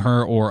affecting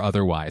her or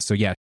otherwise. So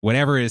yeah,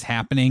 whatever is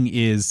happening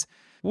is,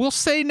 we'll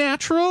say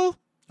natural,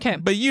 Okay.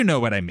 but you know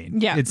what I mean.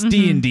 Yeah. It's Mhm.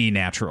 D&D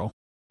natural,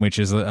 which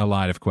is a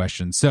lot of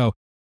questions. So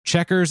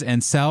Checkers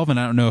and Selv, and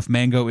I don't know if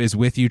Mango is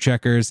with you,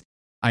 Checkers.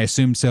 I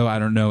assume so. I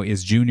don't know.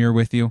 Is Junior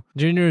with you?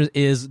 Junior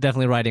is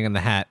definitely riding in the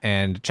hat,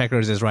 and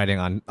Checkers is riding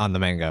on the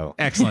mango.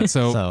 Excellent.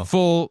 So, So-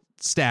 full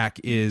stack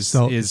is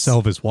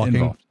Selv is walking.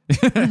 involved.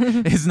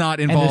 Is not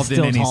And is involved in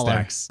still any taller.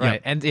 stacks.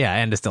 Right. And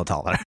is still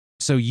taller.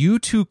 So you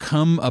two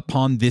come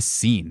upon this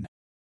scene.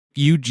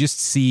 You just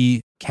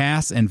see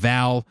Cass and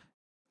Val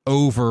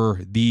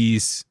over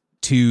these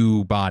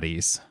two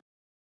bodies.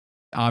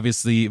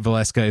 Obviously,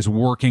 Valeska is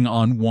working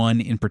on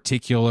one in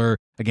particular.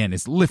 Again,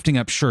 is lifting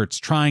up shirts,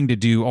 trying to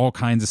do all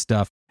kinds of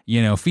stuff,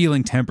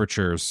 feeling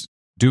temperatures,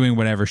 doing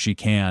whatever she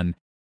can.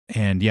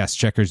 And yes,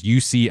 Checkers, you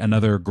see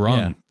another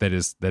grung that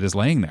is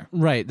laying there.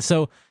 Right.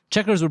 So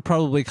Checkers would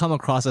probably come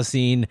across a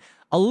scene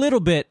a little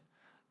bit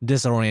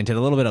disoriented, a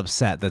little bit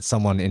upset that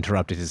someone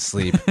interrupted his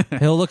sleep.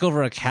 He'll look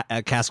over at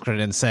Kaskrin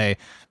and say,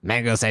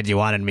 Mango said you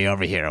wanted me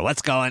over here.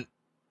 What's going?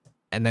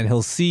 And then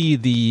he'll see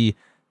the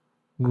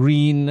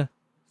green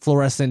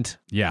fluorescent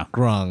Yeah.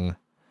 grung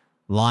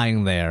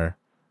lying there,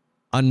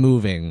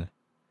 unmoving.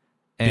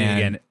 Big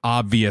and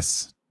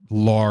obvious,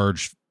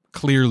 large,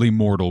 clearly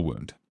mortal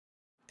wound.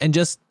 And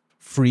just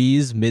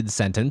freeze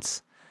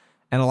mid-sentence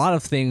And a lot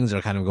of things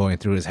are kind of going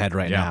through his head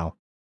right now.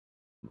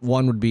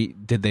 One would be,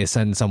 did they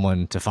send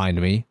someone to find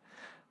me?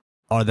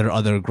 Are there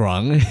other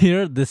grung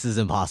here? This is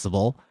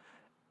impossible.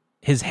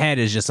 His head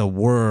is just a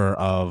whir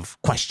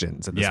of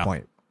questions at this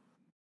point.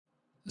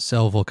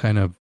 Selv will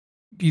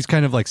he's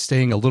kind of like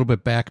staying a little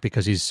bit back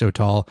because he's so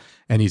tall,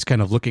 and he's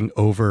kind of looking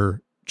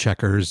over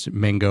Checkers,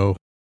 Mango.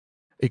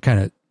 It kind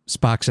of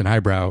spocks an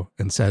eyebrow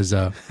and says,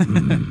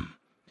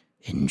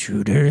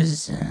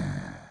 intruders?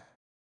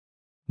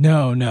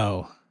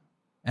 No.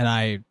 And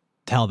I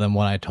tell them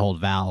what I told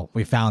Val.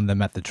 We found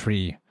them at the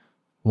tree.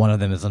 One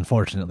of them is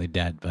unfortunately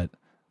dead, but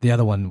the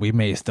other one we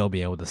may still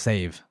be able to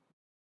save.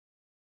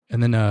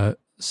 And then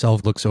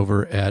Selv looks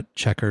over at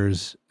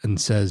Checkers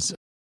and says,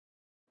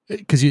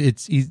 because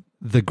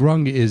the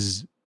grung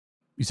is,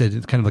 you said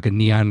it's kind of like a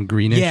neon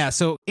greenish. Yeah,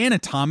 so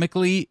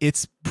anatomically,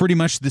 it's pretty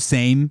much the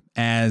same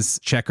as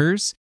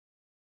Checkers,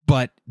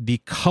 but the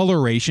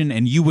coloration,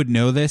 and you would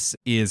know this,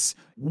 is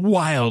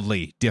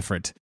wildly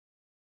different.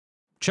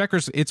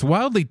 Checkers, it's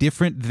wildly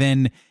different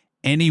than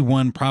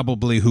anyone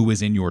probably who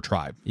was in your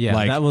tribe. Yeah,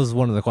 like, that was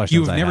one of the questions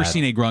you've I never had.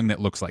 seen a grung that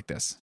looks like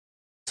this.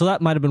 So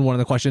that might have been one of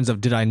the questions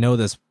of, did I know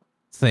this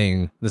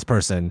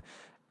person?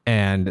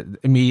 And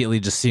immediately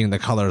just seeing the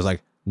colors,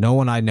 like, no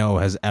one I know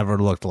has ever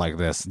looked like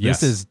this.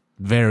 Yes. This is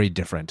very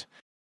different.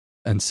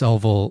 And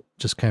Selv will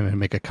just kind of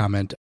make a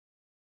comment.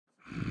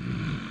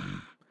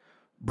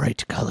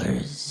 Bright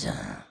colors,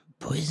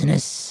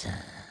 poisonous.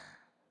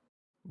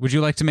 Would you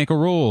like to make a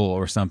roll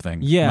or something?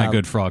 Yeah. My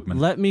good frogman.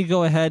 Let me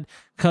go ahead,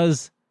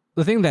 because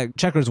the thing that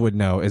Checkers would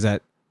know is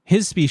that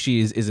his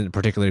species isn't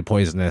particularly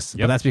poisonous,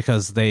 but that's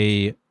because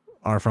they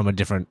are from a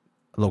different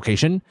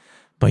location.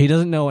 But he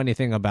doesn't know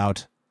anything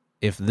about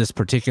if this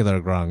particular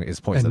grung is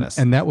poisonous.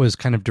 And that was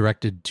kind of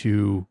directed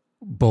to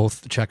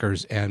both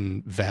Checkers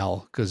and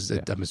Val, because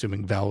I'm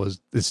assuming Val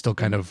is still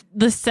kind of...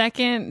 The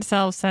second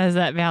Selv says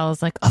that, Val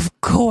is like,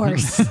 of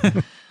course.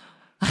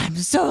 I'm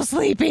so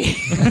sleepy.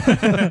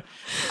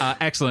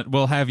 Excellent.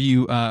 We'll have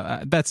you.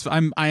 I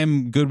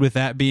am good with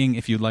that being,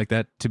 if you'd like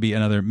that to be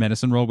another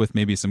medicine roll with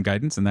maybe some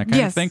guidance and that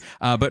kind of thing.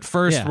 But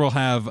first, we'll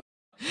have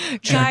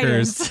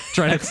Checkers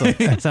try to.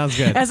 That sounds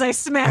good. As I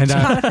smack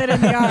Jonathan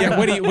in the arm. Yeah.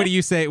 What do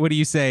you say? What do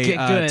you say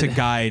Get good. to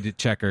guide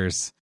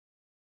Checkers?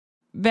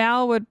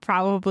 Val would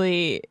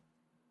probably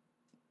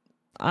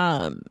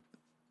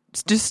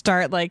just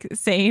start like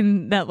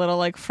saying that little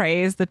like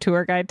phrase the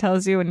tour guide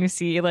tells you when you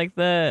see like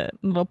the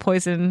little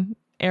poison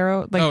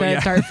arrow,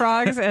 like dart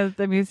frogs at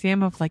the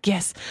museum, of like,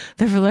 yes,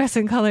 the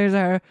fluorescent colors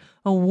are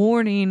a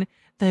warning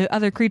the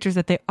other creatures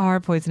that they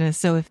are poisonous.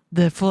 So if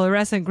the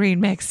fluorescent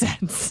green makes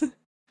sense.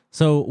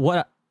 So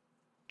what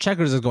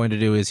Checkers is going to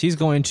do is he's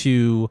going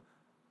to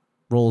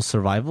roll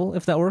survival,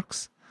 if that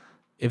works.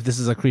 If this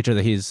is a creature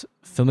that he's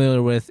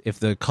familiar with, if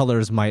the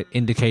colors might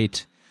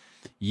indicate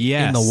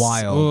in the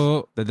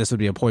wild that this would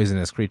be a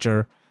poisonous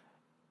creature.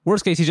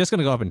 Worst case, he's just going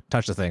to go up and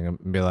touch the thing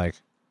and be like,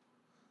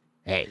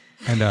 hey.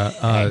 And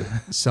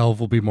Selv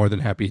will be more than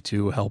happy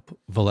to help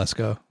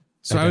Valeska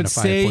So I would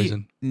identify say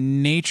poison.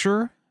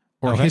 nature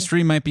or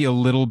history might be a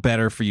little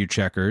better for you,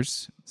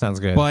 Checkers. Sounds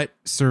good. But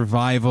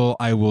survival,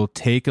 I will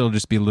take. It'll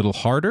just be a little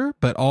harder,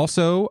 but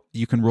also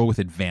you can roll with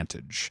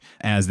advantage,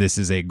 as this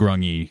is a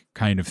grungy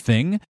kind of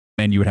thing,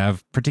 and you would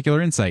have particular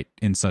insight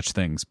in such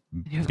things.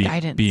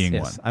 Guidance. Being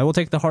yes, one. I will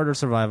take the harder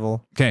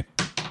survival. Okay.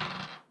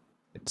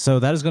 So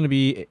that is going to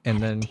be,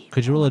 and then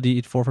could you roll a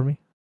D4 for me?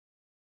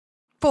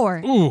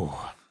 4. Ooh.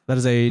 That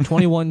is a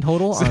 21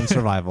 total on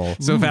survival.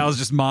 So Val's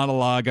just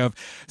monologue of,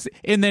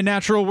 in the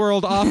natural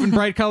world, often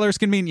bright colors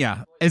can mean,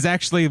 is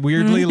actually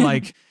weirdly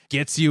like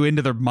gets you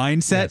into the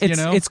mindset,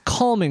 It's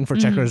calming for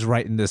Checkers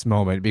right in this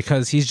moment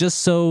because he's just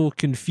so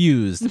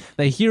confused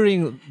that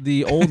hearing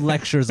the old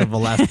lectures of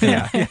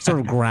Valeska sort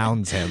of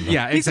grounds him.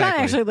 Yeah, He's exactly.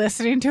 not actually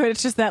listening to it.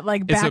 It's just that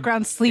like It's a-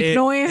 background sleep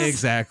noise.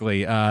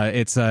 Exactly.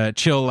 It's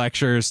chill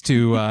lectures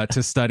to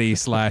study /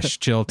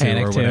 chill to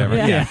Panic or to. whatever.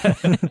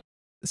 Yeah.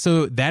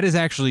 So that is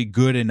actually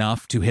good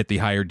enough to hit the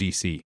higher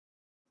DC.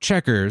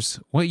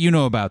 Checkers, what you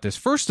know about this?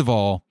 First of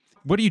all,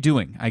 what are you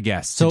doing, I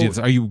guess? So- to do this?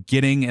 Are you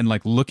getting and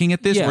like looking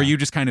at this, Yeah. or are you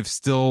just kind of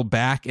still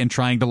back and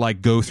trying to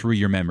like go through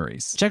your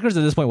memories? Checkers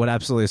at this point would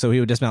absolutely, so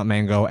he would dismount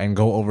Mango and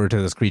go over to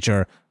this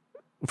creature,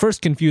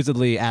 first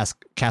confusedly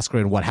ask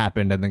Cascarin what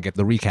happened and then get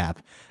the recap,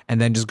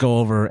 and then just go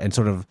over and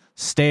sort of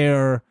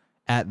stare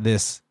at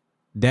this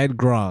dead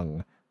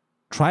grung,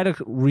 try to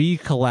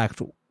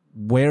recollect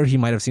where he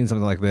might have seen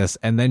something like this,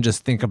 and then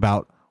just think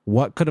about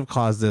what could have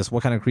caused this,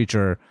 what kind of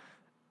creature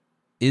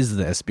is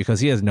this, because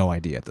he has no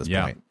idea at this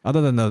point. Other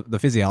than the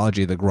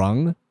physiology of the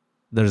grung,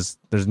 there's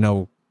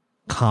no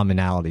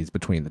commonalities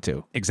between the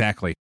two.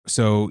 Exactly.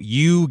 So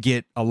you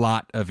get a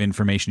lot of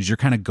information as you're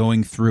kind of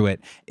going through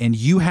it, and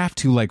you have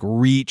to like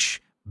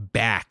reach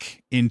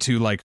back into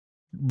like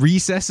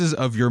recesses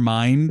of your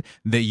mind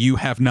that you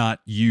have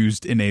not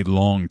used in a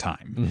long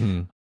time.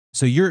 Mm-hmm.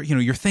 So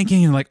you're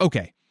thinking, and like,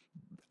 okay,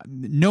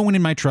 no one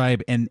in my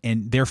tribe and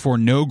therefore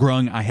no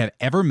grung I have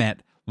ever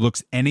met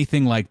looks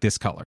anything like this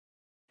color.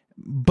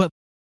 But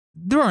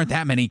there aren't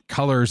that many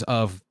colors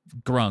of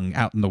grung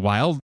out in the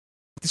wild.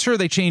 Sure,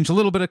 they change a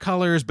little bit of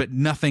colors, but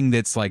nothing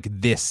that's like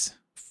this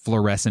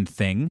fluorescent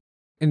thing.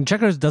 And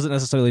Checkers doesn't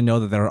necessarily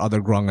know that there are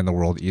other Grung in the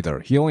world either.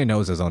 He only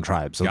knows his own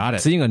tribe. So Got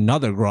it. seeing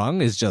another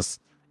Grung is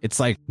just, it's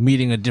like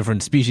meeting a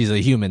different species of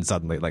human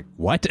suddenly. Like,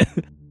 what?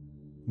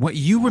 What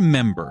you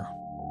remember,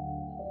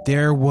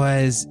 there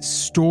was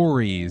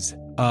stories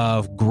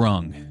of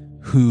Grung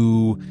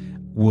who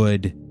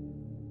would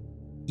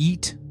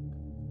eat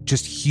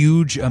just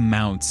huge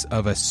amounts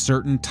of a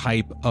certain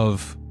type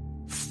of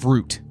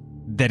fruit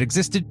that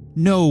existed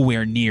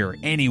nowhere near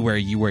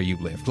anywhere where you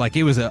lived. Like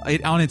it was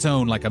on its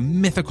own, like a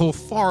mythical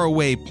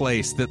faraway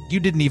place that you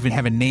didn't even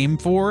have a name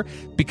for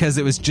because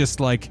it was just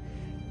like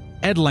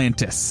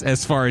Atlantis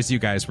as far as you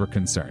guys were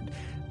concerned.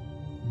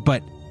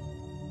 But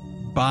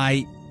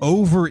by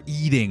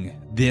overeating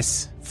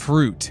this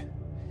fruit,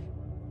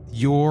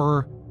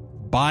 your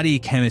body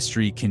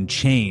chemistry can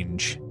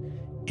change.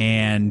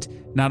 And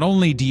not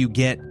only do you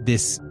get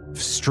this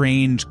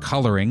strange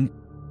coloring,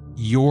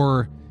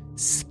 your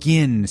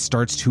skin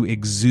starts to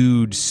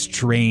exude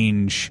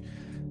strange,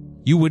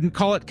 you wouldn't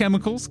call it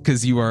chemicals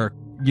because you are,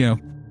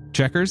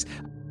 Checkers,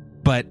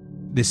 but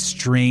this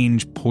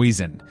strange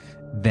poison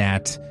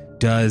that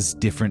does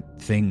different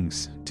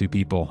things to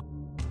people.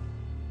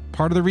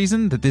 Part of the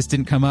reason that this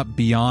didn't come up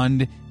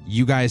beyond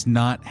you guys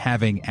not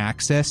having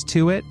access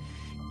to it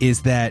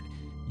is that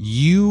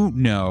you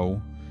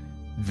know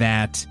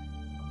that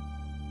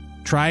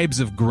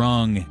tribes of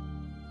Grung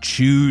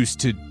choose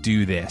to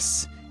do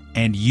this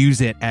and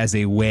use it as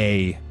a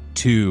way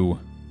to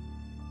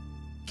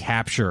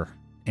capture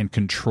and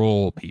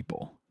control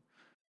people.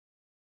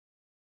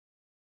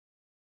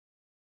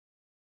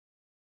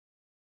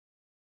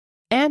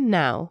 And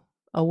now,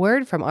 a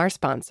word from our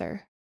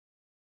sponsor.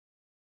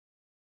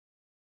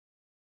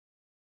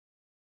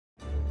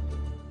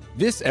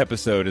 This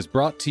episode is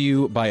brought to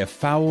you by A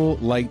Foul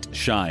Light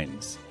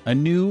Shines, a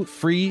new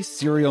free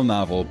serial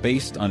novel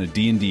based on a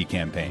D&D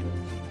campaign.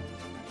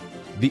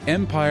 The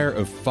Empire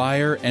of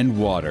Fire and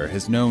Water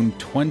has known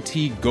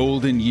 20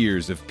 golden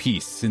years of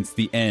peace since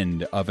the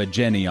end of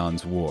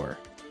Agenion's War,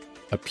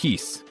 a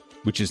peace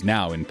which is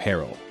now in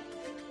peril.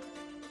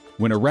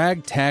 When a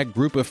ragtag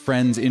group of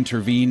friends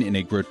intervene in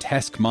a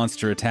grotesque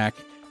monster attack,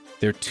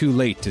 they're too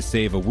late to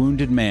save a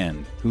wounded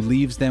man who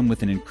leaves them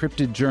with an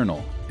encrypted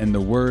journal and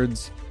the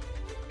words,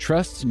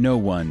 "Trust no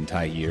one,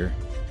 Tyir."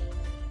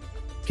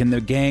 Can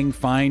the gang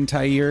find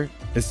Tyir,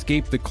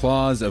 escape the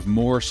claws of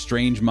more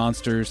strange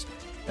monsters,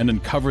 and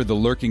uncover the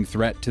lurking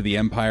threat to the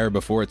Empire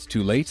before it's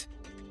too late?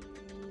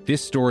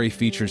 This story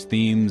features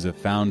themes of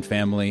found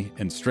family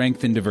and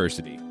strength in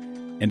diversity,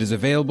 and is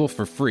available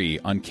for free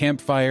on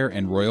Campfire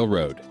and Royal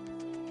Road.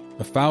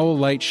 A Foul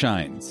Light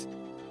Shines.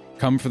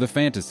 Come for the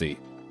fantasy.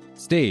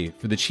 Stay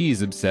for the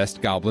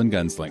cheese-obsessed goblin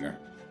gunslinger.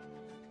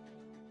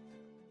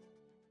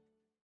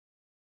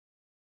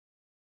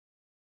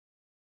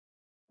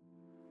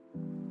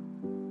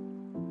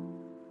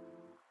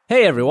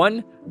 Hey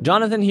everyone,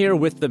 Jonathan here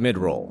with the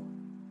midroll.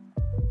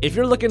 If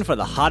you're looking for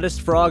the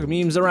hottest frog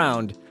memes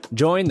around,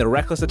 join the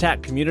Reckless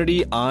Attack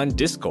community on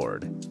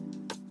Discord.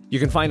 You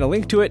can find a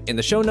link to it in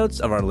the show notes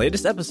of our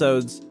latest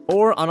episodes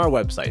or on our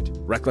website,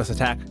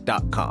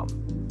 recklessattack.com.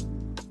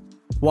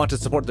 Want to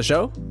support the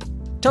show?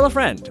 Tell a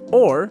friend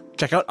or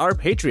check out our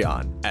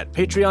Patreon at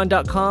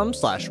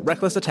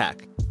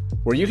patreon.com/recklessattack,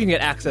 where you can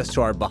get access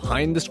to our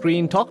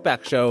behind-the-screen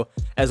talkback show,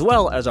 as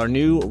well as our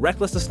new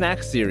Reckless to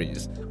Snack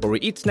series, where we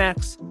eat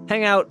snacks,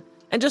 hang out,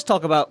 and just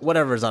talk about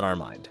whatever's on our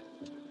mind.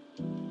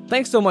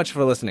 Thanks so much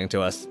for listening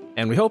to us,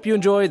 and we hope you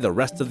enjoy the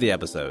rest of the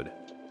episode.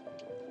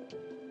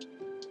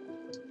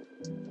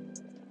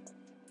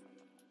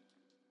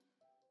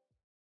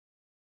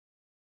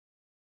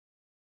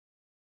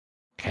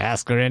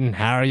 Cascarin,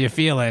 how are you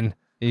feeling?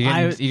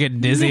 You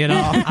getting dizzy at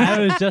all? I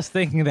was just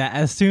thinking that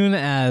as soon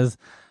as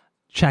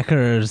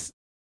Checkers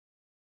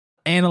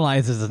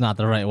analyzes is not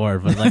the right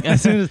word, but like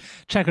as soon as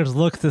Checkers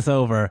looks this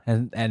over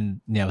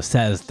and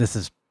says this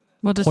is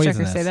Well, does poisonous,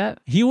 Checkers say that?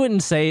 He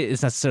wouldn't say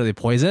it's necessarily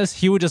poisonous.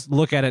 He would just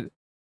look at it,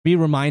 be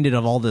reminded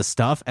of all this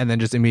stuff, and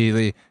then just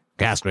immediately,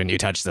 Cascarin, you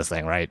touched this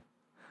thing, right?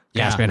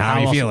 Cascarin, how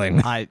are you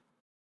feeling?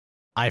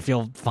 I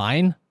feel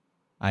fine.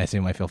 I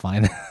assume I feel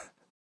fine.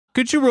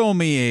 Could you roll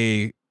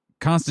me a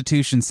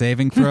Constitution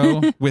saving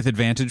throw with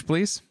advantage,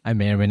 please? I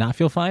may or may not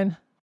feel fine.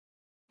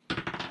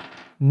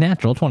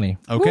 Natural 20.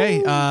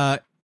 Okay.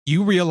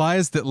 You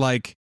realize that,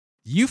 like,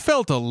 you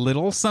felt a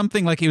little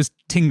something, like it was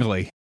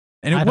tingly.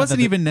 And I it thought wasn't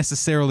that even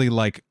necessarily,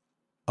 like,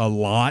 a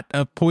lot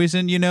of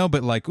poison,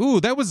 but, like, ooh,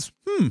 that was,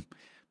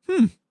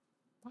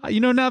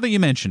 now that you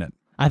mention it.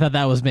 I thought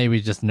that was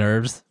maybe just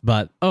nerves,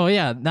 but oh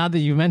yeah, now that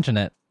you mention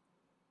it,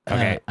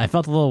 Okay. I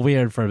felt a little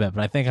weird for a bit,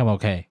 but I think I'm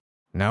okay.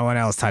 No one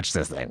else touched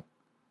this thing.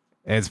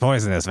 It's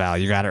poisonous, Val.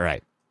 You got it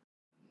right.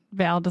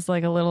 Val does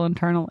like a little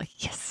internal,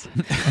 like, yes.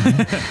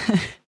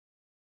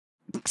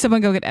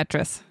 Someone go get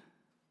Etris.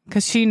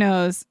 Because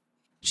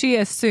she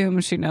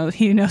assumes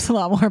he knows a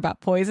lot more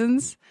about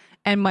poisons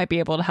and might be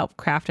able to help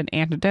craft an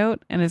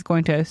antidote and is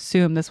going to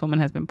assume this woman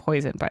has been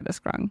poisoned by this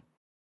Grung.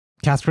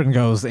 Casprin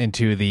goes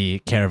into the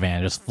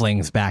caravan, just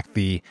flings back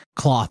the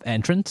cloth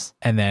entrance,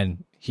 and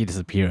then he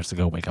disappears to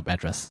go wake up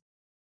Etris.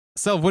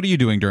 Selv, what are you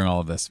doing during all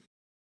of this?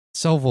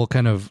 Selv will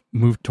kind of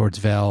move towards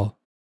Val.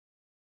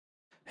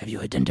 Have you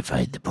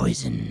identified the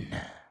poison?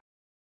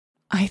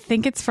 I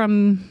think it's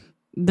from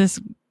this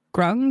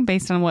grung,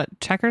 based on what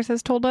Checkers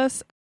has told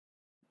us.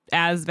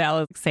 As Val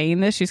is saying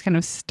this, she's kind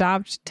of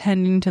stopped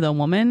tending to the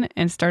woman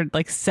and started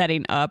like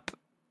setting up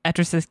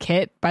Etris's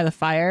kit by the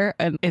fire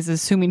and is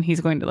assuming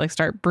he's going to like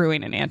start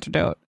brewing an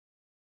antidote.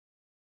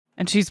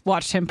 And she's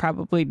watched him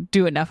probably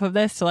do enough of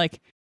this to like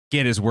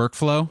Get his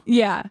workflow?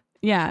 yeah,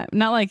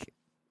 not like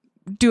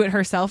do it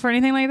herself or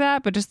anything like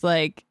that, but just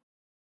like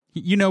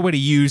You know what he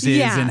uses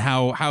Yeah. and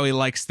how he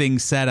likes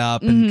things set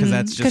up, and because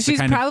that's just the she's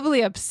kind of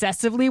probably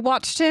obsessively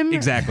watched him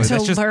Exactly. to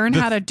That's just learn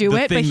the- how to do the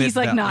it, but thing he's that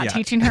like Val- not yeah.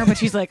 teaching her, but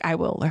she's like, I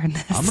will learn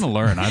this. I'm gonna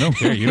learn. I don't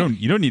care. You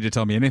don't need to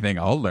tell me anything.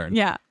 I'll learn.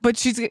 Yeah, but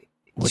she's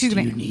What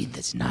gonna need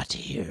that's not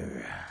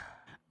here?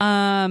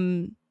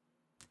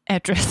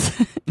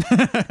 Etris.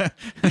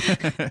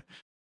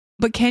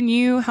 But can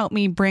you help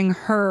me bring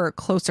her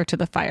closer to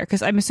the fire?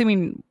 Because I'm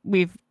assuming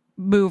we've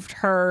moved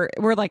her.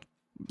 We're like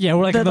Yeah,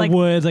 we're like in the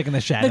woods, like in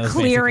the shadows. the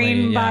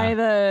clearing basically. by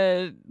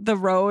Yeah. the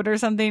road or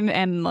something,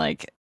 and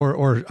like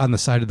Or on the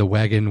side of the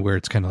wagon where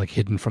it's kind of like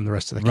hidden from the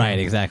rest of the Right,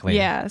 camp. exactly.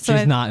 Yeah, so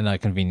she's I- not in a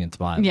convenient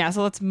spot. yeah.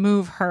 So let's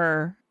move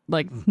her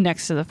like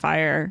next to the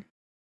fire.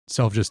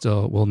 Selv just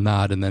will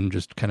nod and then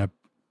just kind of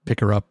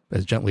pick her up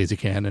as gently as he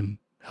can and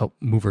help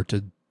move her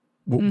to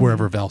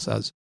wherever Val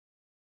says.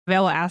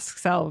 Val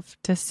asks Selv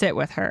to sit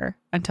with her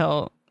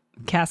until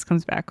Cass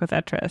comes back with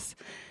Etris.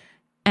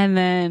 And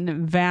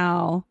then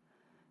Val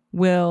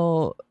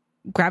will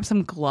grab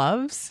some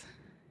gloves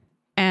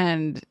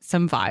and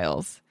some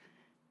vials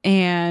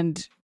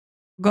and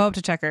go up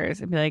to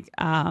Checkers and be like,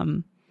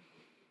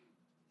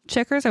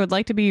 Checkers, I would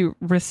like to be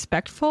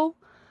respectful,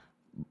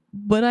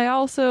 but I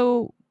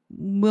also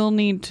will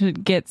need to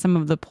get some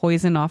of the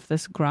poison off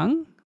this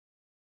grung.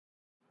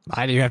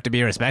 Why do you have to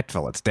be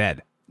respectful? It's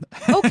dead.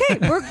 Okay,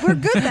 we're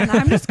good then.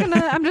 I'm just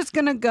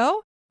gonna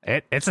go.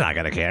 It's not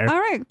gonna care. All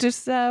right,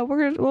 just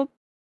we'll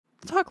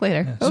talk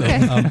later. So,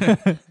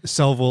 Okay.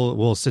 Selv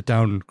will sit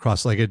down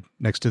cross-legged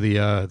next to the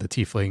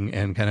tiefling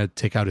and kind of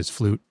take out his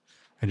flute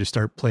and just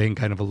start playing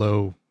kind of a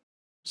low,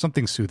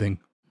 something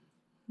soothing.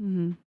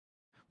 Mhm.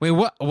 Wait,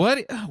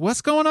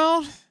 what's going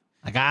on?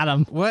 I got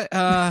him. What?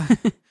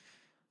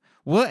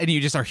 What? And you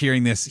just are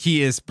hearing this.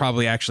 He is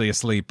probably actually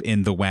asleep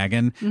in the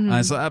wagon.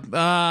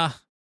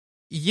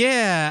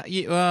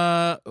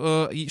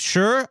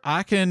 Sure.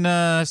 I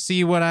can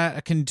see what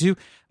I can do.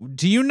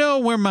 Do you know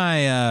where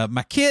my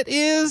kit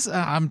is?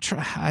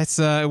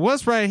 It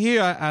was right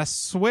here. I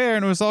swear,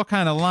 and it was all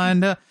kind of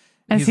lined up.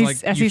 As He's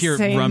like, as you he's hear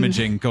saying,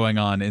 rummaging going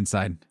on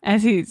inside.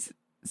 As he's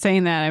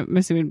saying that, I'm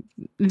assuming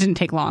it didn't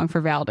take long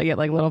for Val to get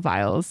like little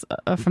vials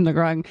from the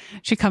grung.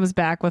 She comes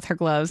back with her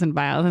gloves and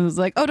vials and is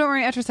like, "Oh, don't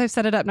worry, Etris, I've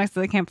set it up next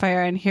to the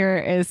campfire, and here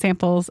is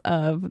samples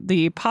of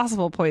the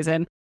possible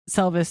poison."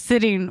 Selv is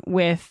sitting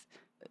with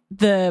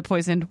the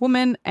poisoned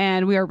woman,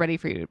 and we are ready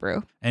for you to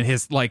brew. And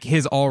his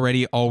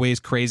already always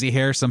crazy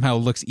hair somehow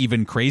looks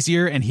even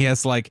crazier, and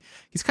he's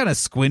kind of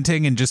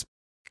squinting and just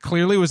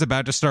clearly was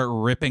about to start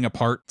ripping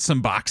apart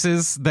some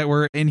boxes that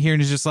were in here,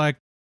 and he's just like,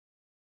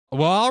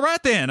 well, all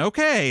right then,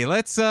 okay,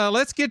 let's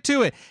get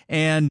to it.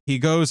 And he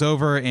goes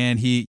over and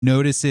he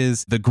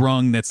notices the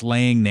grung that's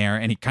laying there,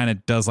 and he kind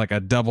of does like a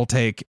double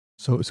take.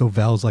 So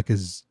Val's like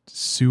his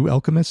Sioux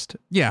alchemist?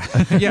 Yeah.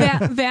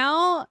 Yeah.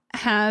 Val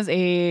has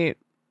a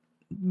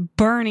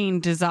burning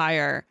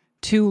desire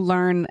to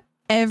learn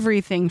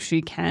everything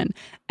she can.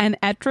 And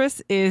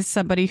Etris is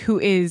somebody who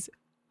is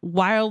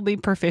wildly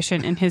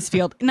proficient in his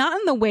field, not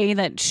in the way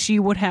that she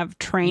would have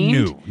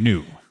trained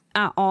New.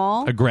 at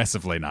all.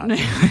 Aggressively not.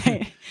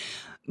 Right.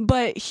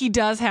 But he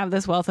does have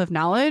this wealth of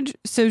knowledge.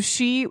 So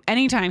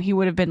anytime he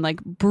would have been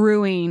like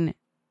brewing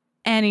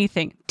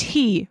anything,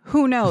 tea,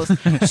 who knows,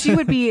 she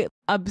would be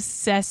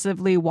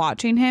obsessively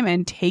watching him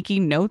and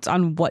taking notes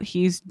on what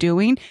he's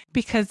doing,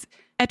 because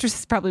Etris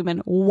has probably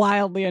been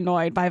wildly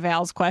annoyed by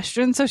Val's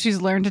questions. So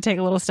she's learned to take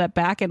a little step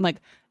back and like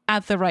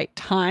at the right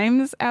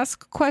times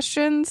ask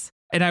questions.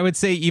 And I would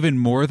say even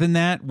more than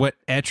that, what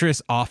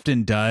Etris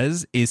often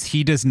does is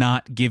he does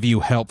not give you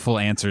helpful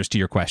answers to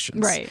your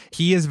questions. Right.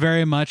 He is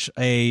very much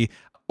a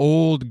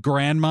old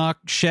grandma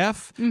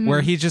chef where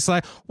he's just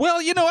like, well,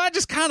 I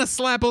just kind of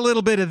slap a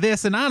little bit of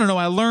this, and I don't know,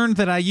 I learned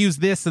that I use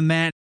this and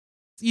that.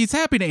 He's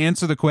happy to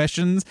answer the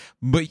questions,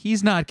 but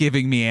he's not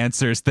giving me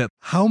answers that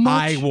How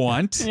much? I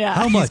want. Yeah.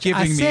 How He's much? giving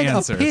I me said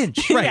answers. a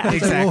pinch. Right, It's like,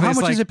 exactly. well, how It's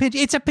much like, is a pinch?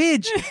 It's a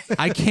pinch.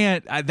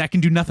 that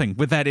can do nothing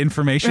with that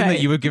information that Right.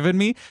 you have given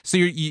me. So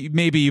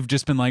maybe you've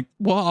just been like,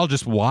 well, I'll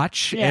just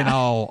watch and Yeah.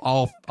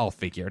 I'll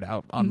figure it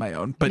out on my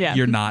own. But Yeah.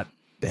 you're not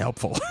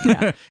helpful.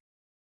 Yeah.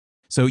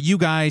 So you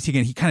guys,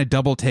 he kind of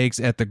double takes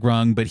at the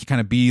grung, but he kind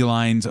of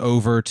beelines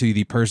over to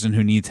the person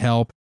who needs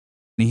help.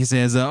 And he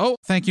says, "Oh,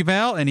 thank you,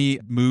 Val." And he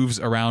moves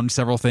around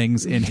several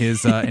things in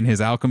his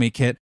alchemy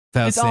kit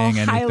without It's all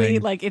saying highly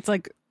anything. like, it's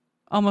like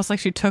almost like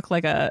she took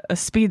like a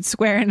speed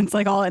square and it's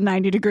like all at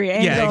 90-degree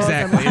angles. Yeah,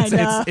 exactly. and lined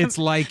up. It's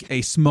like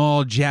a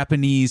small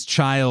Japanese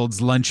child's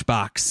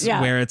lunchbox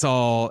where it's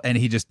all, and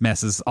he just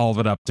messes all of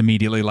it up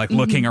immediately, like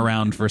looking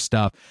around for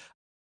stuff.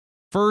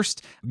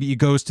 First, he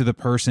goes to the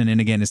person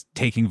and again is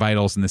taking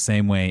vitals in the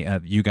same way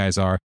you guys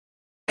are.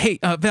 Hey,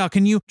 Val,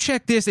 can you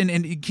check this?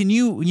 And can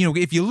you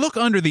if you look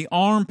under the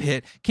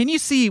armpit, can you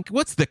see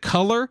what's the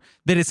color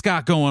that it's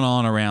got going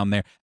on around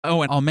there?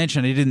 Oh, and I'll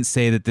mention, I didn't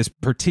say that this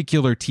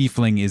particular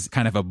tiefling is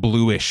kind of a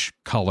bluish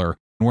color,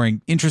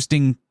 wearing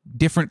interesting,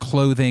 different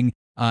clothing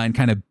and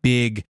kind of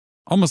big,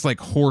 almost like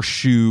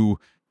horseshoe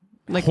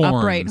like horns.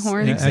 upright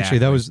horns. Yeah, Actually,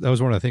 that was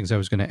one of the things I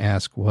was going to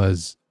ask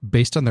was,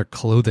 based on their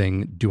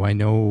clothing, do I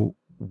know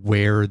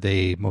where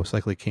they most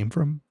likely came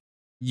from?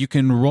 You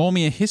can roll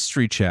me a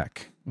history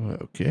check.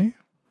 Okay.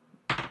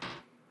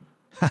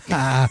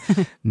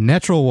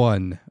 Natural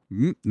one.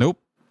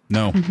 Nope.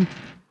 No.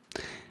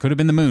 Could have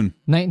been the moon.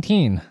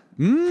 19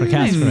 for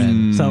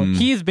Cascarin. So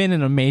he's been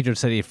in a major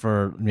city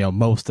for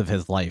most of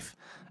his life,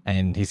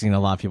 and he's seen a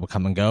lot of people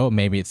come and go.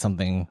 Maybe it's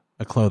something,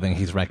 a clothing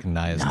he's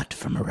recognized. Not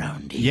from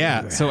around here.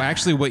 Yeah. So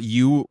actually, what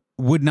you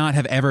would not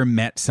have ever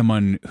met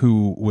someone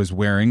who was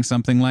wearing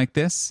something like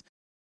this.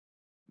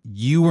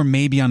 You were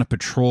maybe on a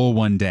patrol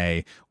one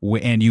day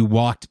and you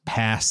walked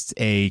past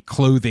a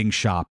clothing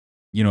shop,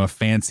 a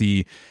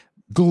fancy,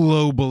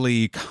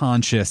 globally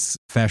conscious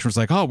fashion was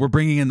like, oh, we're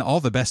bringing in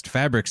all the best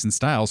fabrics and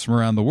styles from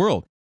around the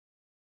world.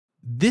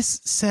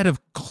 This set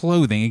of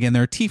clothing, again,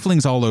 there are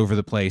tieflings all over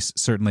the place,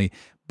 certainly,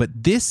 but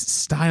this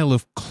style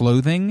of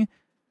clothing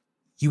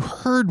you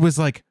heard was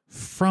like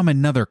from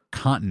another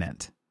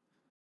continent.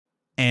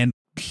 And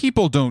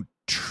people don't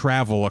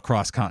travel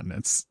across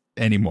continents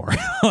anymore.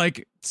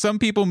 Like some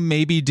people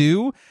maybe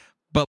do,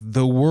 but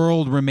the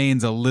world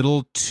remains a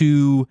little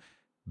too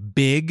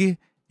big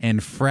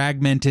and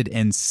fragmented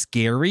and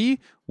scary,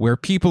 where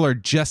people are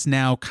just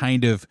now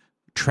kind of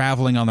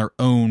traveling on their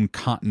own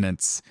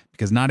continents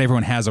because not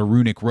everyone has a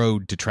runic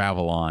road to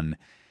travel on.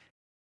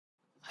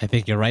 I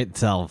think you're right,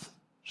 Selv.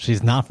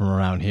 She's not from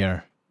around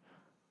here.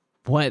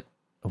 What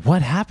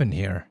happened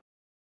here?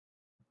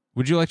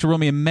 Would you like to roll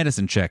me a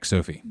medicine check,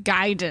 Sophie?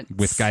 Guidance.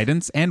 With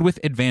guidance and with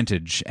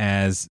advantage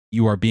as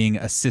you are being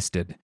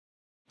assisted.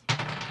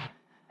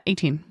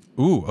 18.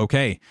 Ooh,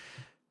 okay.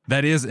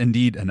 That is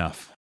indeed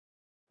enough.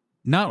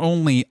 Not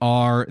only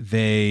are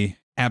they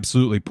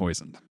absolutely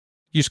poisoned,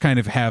 you just kind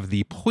of have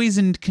the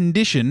poisoned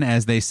condition,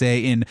 as they say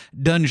in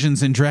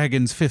Dungeons and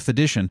Dragons 5th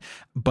edition,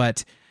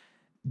 but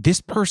this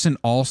person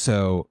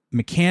also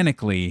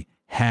mechanically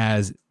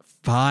has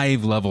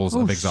 5 levels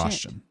of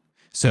exhaustion. Shit.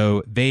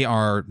 So they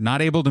are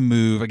not able to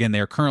move. Again, they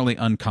are currently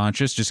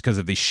unconscious just because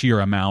of the sheer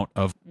amount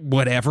of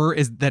whatever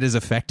that is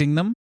affecting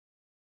them.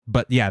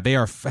 But yeah, they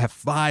have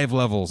 5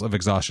 levels of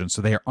exhaustion.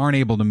 So they aren't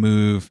able to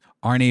move,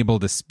 aren't able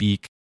to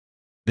speak.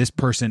 This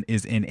person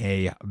is in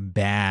a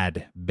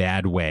bad,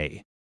 bad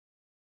way.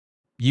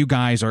 You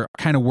guys are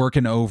kind of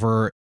working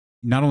over,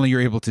 not only you're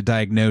able to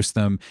diagnose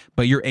them,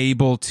 but you're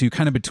able to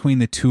kind of between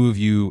the two of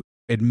you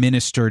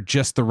administer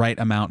just the right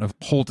amount of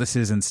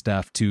poultices and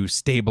stuff to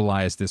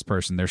stabilize this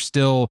person. They're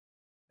still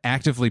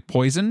actively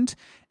poisoned,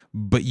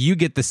 but you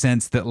get the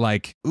sense that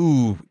like,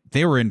 ooh,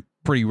 they were in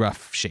pretty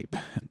rough shape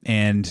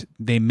and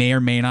they may or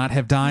may not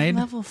have died.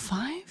 Level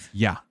 5?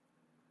 Yeah.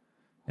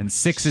 And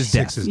 6 is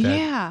death. 6 is dead.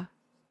 Yeah.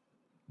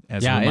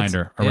 As a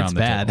reminder around it's the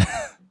bad. table.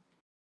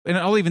 And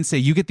I'll even say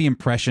you get the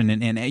impression,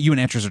 and you and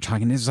Etris are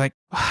talking, it's like,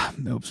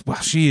 well,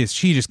 she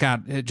just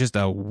got just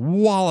a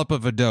wallop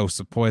of a dose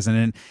of poison.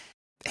 And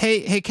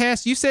hey,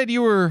 Cass, you said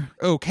you were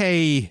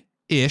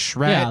okay-ish,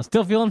 right? Yeah,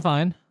 still feeling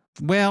fine.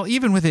 Well,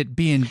 even with it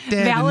being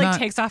dead, Val and not,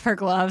 takes off her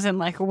gloves and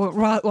like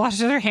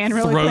washes her hand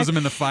really throws quick them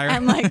in the fire.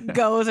 and like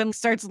goes and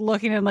starts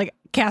looking at like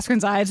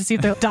Cascarin's eyes to see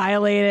if they're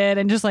dilated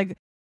and just like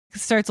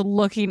starts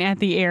looking at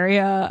the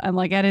area and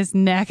like at his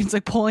neck and it's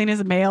like pulling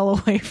his mail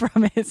away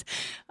from his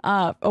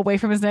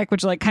neck,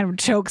 which like kind of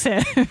chokes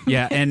him.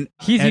 Yeah, and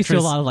He's used to a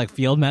Etris- lot of like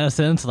field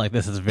medicine, so like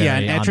this is very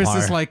and on Etris par.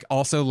 is like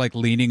also like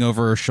leaning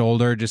over her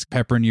shoulder, just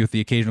peppering you with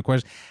the occasional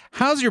question.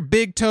 How's your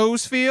big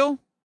toes feel?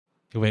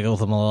 He wiggles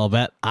them a little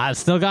bit. I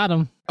still got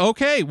him.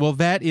 Okay, well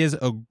that is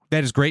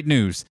great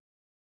news.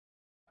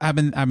 I've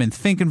been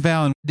thinking,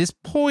 Val, and this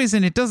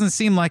poison, it doesn't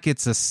seem like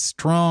it's a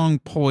strong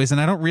poison.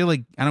 I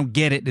don't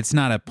get it. It's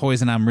not a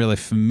poison I'm really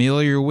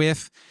familiar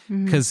with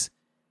because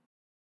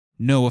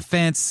no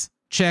offense,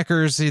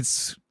 Checkers,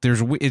 it's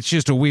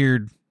just a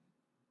weird,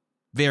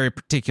 very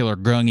particular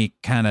grungy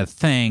kind of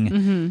thing.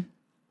 Mm-hmm.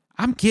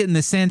 I'm getting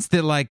the sense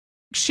that like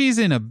she's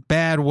in a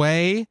bad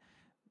way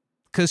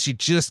because she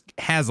just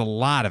has a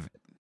lot of it.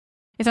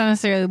 It's not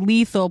necessarily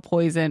lethal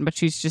poison, but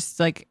she's just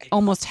like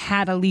almost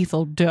had a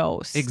lethal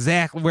dose.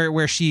 Exactly,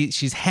 where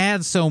she's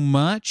had so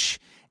much,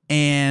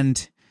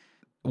 and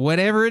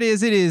whatever it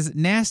is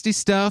nasty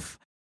stuff.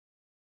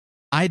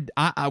 I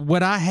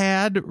what I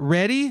had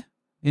ready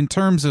in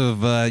terms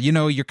of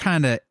your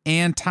kind of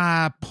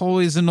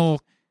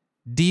anti-poisonal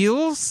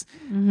deals,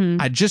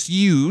 I just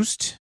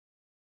used,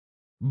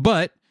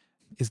 but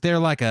Is there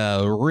like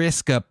a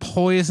risk of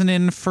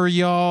poisoning for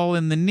y'all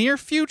in the near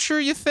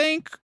future, you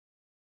think?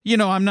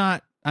 I'm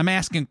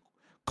asking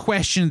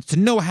questions to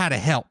know how to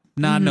help,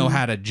 not know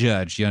how to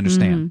judge. You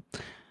understand?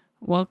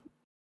 Well,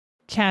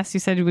 Cass, you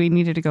said we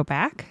needed to go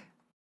back?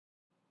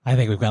 I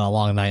think we've got a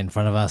long night in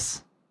front of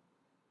us.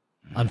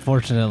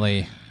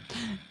 Unfortunately,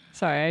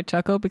 Sorry, I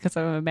chuckle because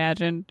I've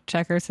imagined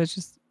Checkers has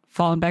just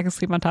fallen back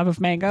asleep on top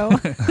of Mango,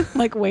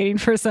 like waiting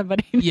for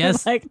somebody to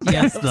yes, like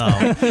yes,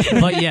 though.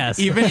 But yes,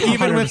 Even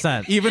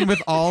 100%.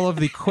 with all of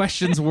the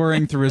questions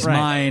whirring through his Right.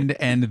 mind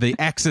and the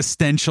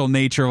existential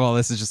nature of all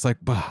this, is just like,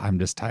 "Bah, I'm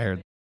just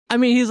tired. I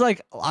mean, he's like,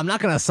 I'm not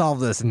going to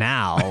solve this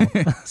now,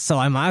 so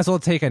I might as well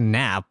take a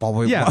nap while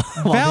we. Yeah,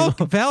 while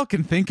Val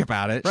can think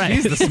about it. Right.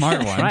 She's the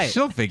smart one. Right.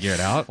 She'll figure it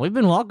out. we've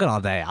been walking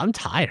all day. I'm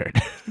tired.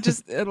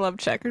 I love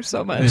Checkers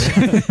so much.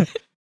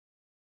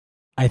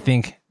 I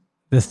think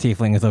this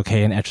tiefling is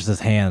okay in Etrus's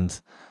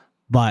hands,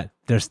 but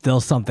there's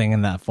still something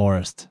in that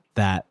forest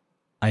that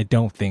I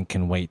don't think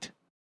can wait.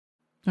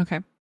 Okay.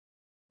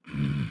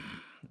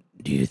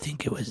 Do you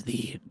think it was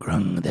the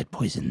grung that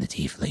poisoned the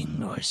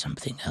tiefling or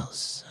something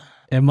else?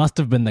 It must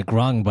have been the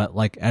grung, but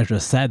like Ezra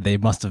said, they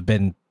must have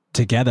been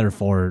together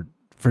for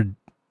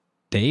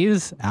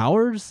days,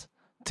 hours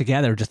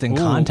together, just in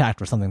Ooh.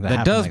 contact or something. That That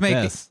happened does like make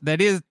this.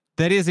 it.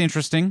 That is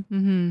interesting.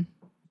 Mm-hmm.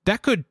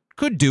 That could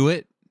do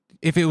it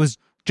if it was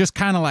just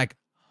kind of like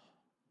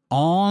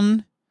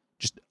on,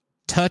 just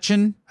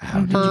touching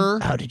her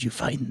How did you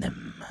find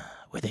them?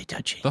 Were they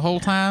touching? the whole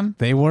time.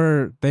 They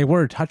were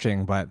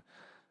touching, but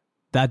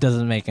that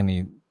doesn't make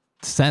any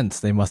sense.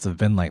 They must have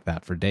been like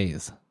that for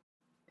days.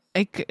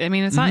 I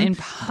mean, it's not Mhm.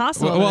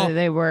 impossible Well, that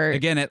they were.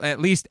 Again, at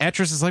least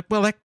Etrus is like,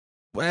 well,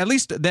 at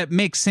least that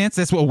makes sense.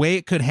 That's a way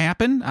it could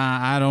happen.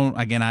 I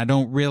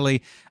don't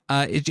really.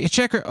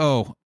 Checker.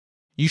 Oh,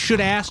 you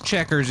should ask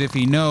Checkers if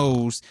he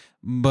knows.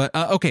 But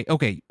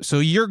okay. So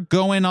you're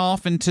going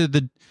off into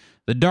the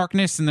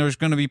darkness, and there's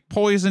going to be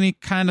poisony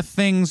kind of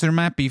things. There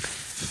might be There's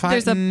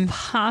fighting. a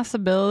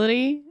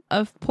possibility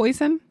of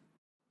poison.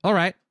 All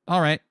right.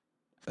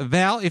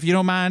 Val, if you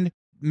don't mind,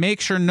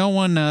 make sure no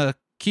one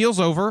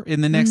keels over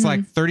in the next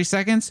like 30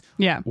 seconds.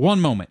 Yeah. One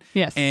moment.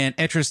 Yes. And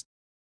Etrus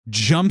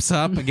jumps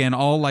up again,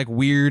 all like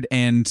weird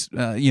and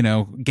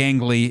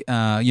gangly,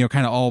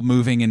 kind of all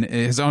moving, and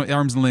his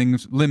arms and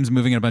limbs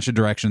moving in a bunch of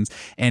directions,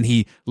 and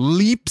he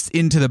leaps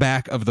into the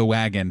back of the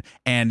wagon,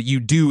 and you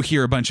do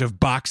hear a bunch of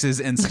boxes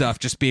and stuff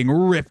just being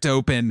ripped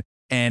open,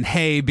 and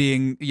hay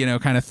being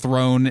kind of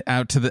thrown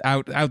out to the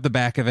out the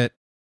back of it.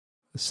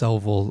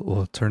 Selv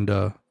will turn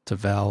to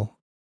Val.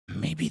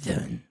 Maybe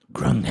the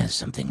grung has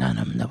something on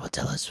him that will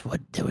tell us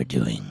what they were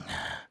doing.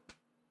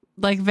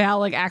 Like Val,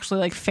 like actually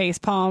like face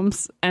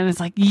palms, and it's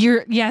like,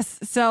 yes,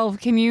 Selv,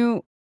 can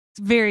you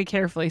very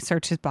carefully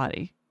search his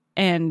body,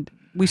 and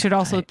we should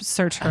also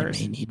search hers.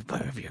 I may need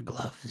part of your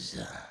gloves.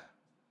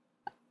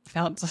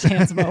 Val just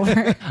hands him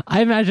over.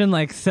 I imagine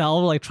like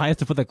Cell like tries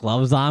to put the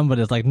gloves on, but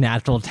his like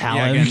natural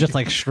talons again. just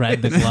like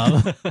shred the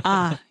glove.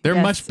 They're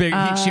Yes, much big.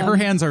 Her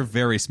hands are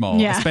very small,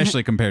 yeah.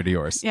 especially compared to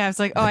yours. Yeah, it's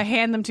like, I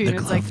hand them to you, The and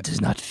it's glove like,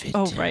 does not fit.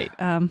 oh right,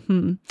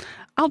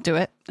 I'll do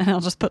it, and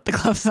I'll just put the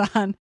gloves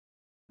on.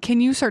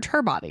 Can you search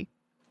her body?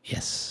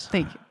 Yes.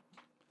 Thank you.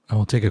 I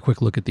will take a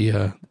quick look at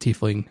the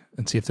tiefling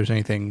and see if there's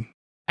anything.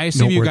 I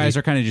assume you Noteworthy. guys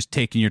are kind of just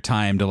taking your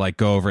time to like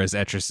go over as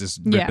Etrus is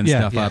ripping Yeah.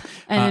 stuff Yeah. up.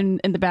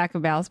 And in the back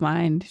of Val's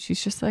mind,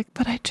 she's just like,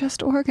 but I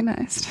just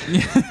organized.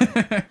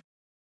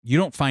 You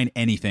don't find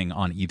anything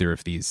on either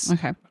of these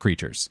Okay.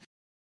 creatures.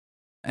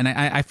 And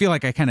I feel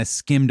like I kind of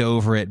skimmed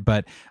over it,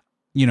 but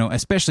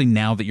especially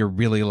now that you're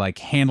really like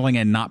handling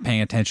and not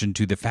paying attention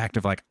to the fact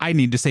of like, I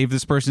need to save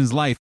this person's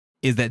life,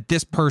 is that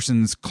this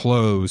person's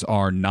clothes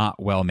are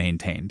not well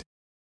maintained.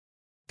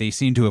 They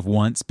seem to have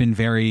once been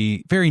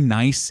very, very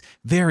nice,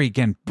 very,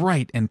 again,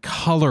 bright and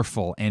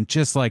colorful, and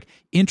just like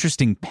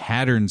interesting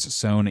patterns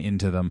sewn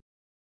into them.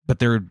 But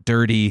they're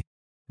dirty.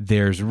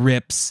 There's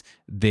rips,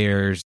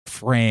 there's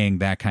fraying,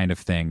 that kind of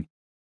thing.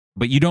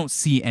 But you don't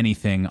see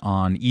anything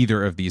on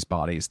either of these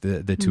bodies,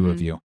 the two of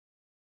you.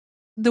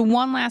 The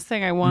one last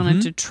thing I wanted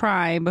Mhm. to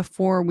try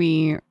before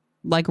we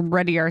like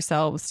ready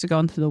ourselves to go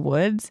into the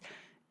woods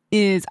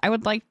is I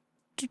would like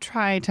to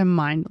try to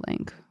mind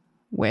link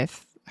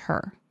with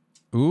her.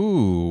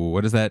 Ooh,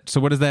 what is that? So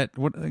what does that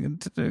what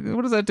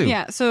does that do?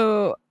 Yeah,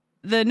 so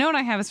the note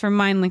I have is from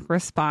mind link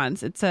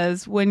response. It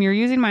says when you're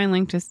using mind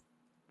link to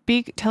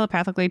speak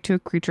telepathically to a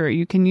creature,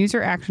 you can use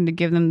your action to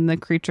give the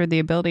creature the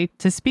ability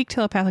to speak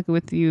telepathically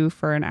with you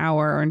for an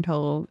hour or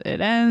until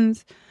it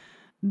ends.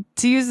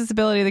 To use this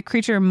ability, the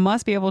creature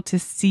must be able to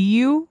see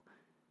you.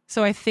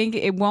 So I think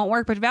it won't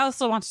work, but Val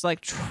still wants to like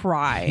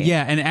try.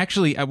 Yeah, and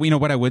actually,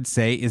 what I would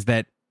say is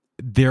that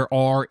there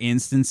are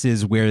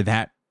instances where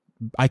that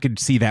I could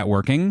see that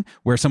working,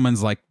 where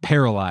someone's like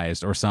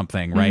paralyzed or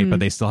something, right? But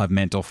they still have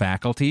mental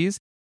faculties.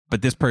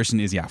 But this person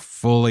is,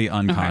 fully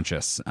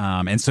unconscious.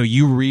 And so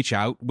you reach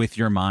out with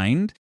your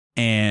mind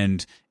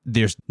and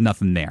there's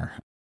nothing there.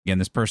 Again,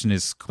 this person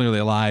is clearly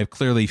alive,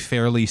 clearly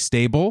fairly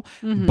stable,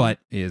 but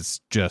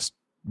is just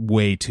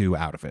way too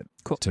out of it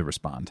to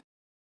respond.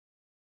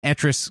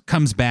 Etrus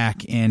comes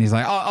back and he's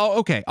like, oh,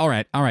 okay. All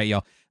right,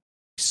 y'all.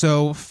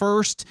 So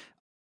first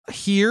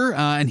here,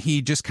 and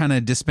he just kind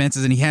of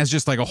dispenses, and he has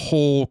just like a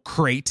whole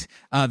crate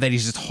that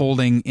he's just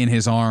holding in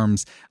his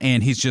arms,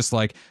 and he's just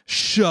like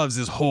shoves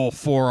his whole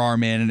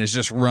forearm in and is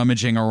just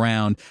rummaging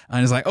around,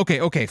 and he's like,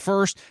 okay,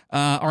 first,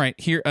 all right,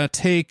 here,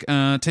 take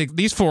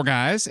these 4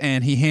 guys,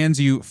 and he hands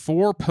you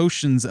 4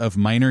 potions of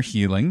minor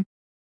healing.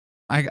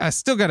 I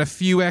still got a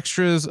few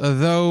extras of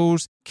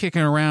those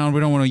kicking around. We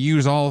don't want to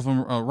use all of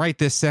them right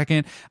this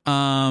second.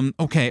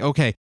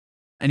 Okay.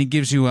 And he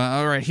gives you,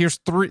 all right, here's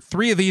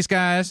three of these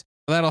guys.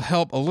 That'll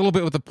help a little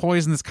bit with the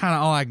poison. That's kind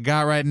of all I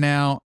got right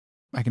now.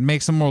 I can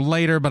make some more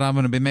later, but I'm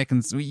going to be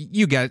making,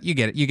 you get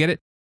it.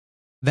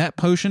 That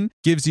potion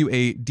gives you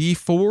a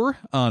D4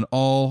 on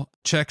all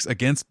checks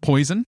against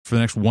poison for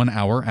the next 1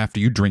 hour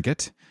after you drink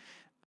it.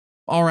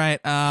 All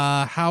right,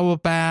 how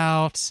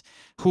about...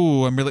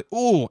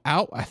 ow,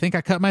 I think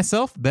I cut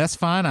myself. That's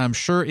fine. I'm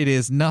sure it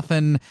is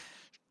nothing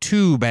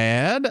too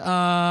bad.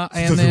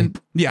 And then,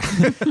 yeah.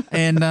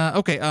 And,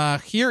 okay,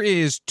 here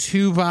is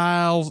 2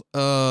 vials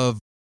of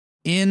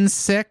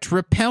insect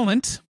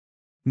repellent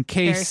in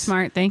case. Very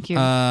smart. Thank you.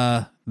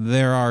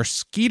 There are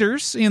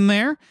skeeters in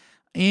there,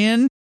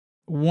 and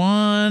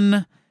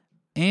 1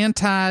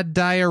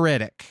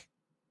 anti-diuretic,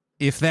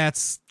 if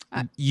that's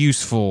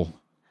useful.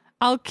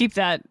 I'll keep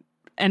that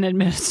and and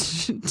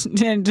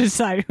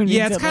decide who needs it.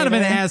 Yeah, it's kind of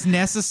an later. as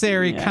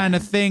necessary kind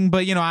of thing,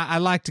 but I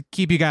like to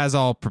keep you guys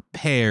all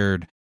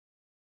prepared.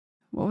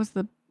 What was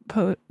the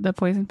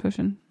poison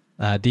potion?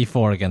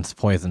 D4 against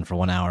poison for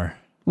 1 hour.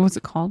 What was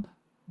it called?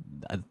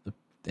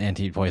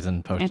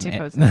 Anti-poison potion.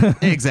 Anti-poison.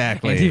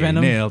 Exactly.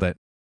 Anti-venom. Nailed it.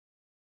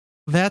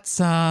 That's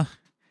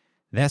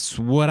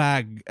what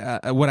I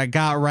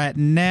got right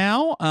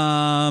now.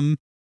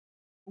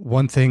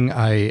 One thing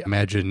I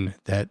imagine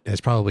that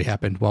has probably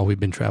happened while we've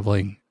been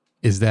traveling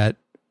is that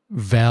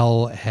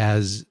Val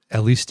has,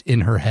 at least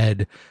in her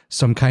head,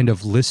 some kind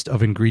of list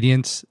of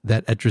ingredients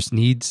that Etrus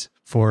needs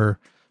for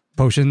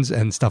potions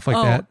and stuff like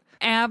that.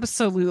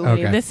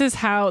 Absolutely. Okay. This is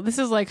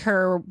like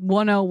her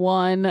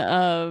 101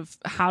 of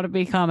how to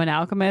become an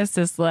alchemist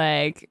is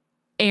like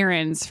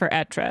errands for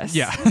Etrus.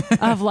 Yeah.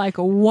 Of like,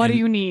 what do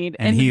you need?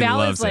 and he Val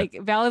loves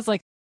is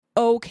like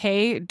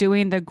okay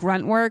doing the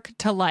grunt work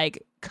to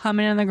like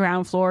come in on the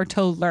ground floor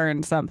to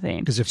learn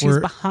something. 'Cause if she's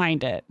we're-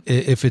 behind it.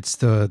 If it's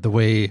the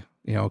way,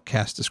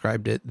 Cass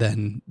described it,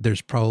 then there's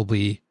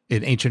probably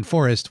an ancient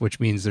forest, which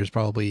means there's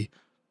probably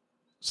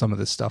some of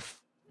this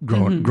stuff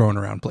growing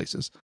around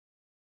places.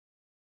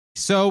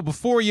 So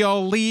before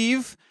y'all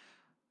leave,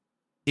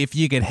 if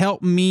you could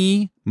help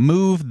me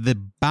move the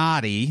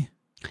body,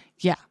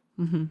 Yeah.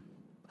 Mm-hmm.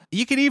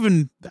 you could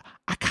even,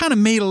 I kind of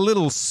made a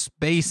little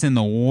space in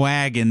the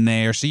wagon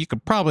there, so you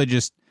could probably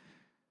just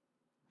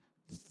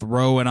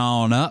throw it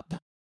on up.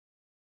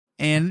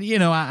 And,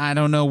 I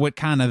don't know what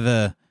kind of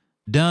the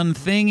done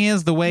thing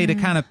is, the way to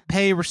kind of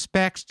pay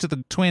respects to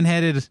the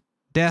twin-headed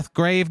death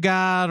grave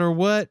god or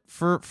what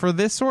for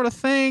this sort of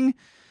thing.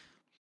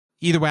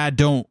 Either way, I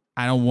don't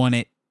want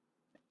it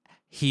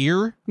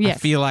here. Yes. I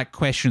feel like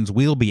questions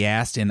will be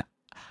asked, and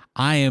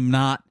I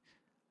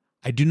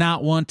do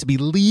not want to be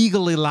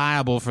legally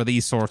liable for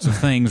these sorts of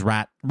things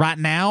right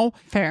now.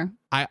 Fair.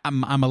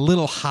 I'm a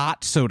little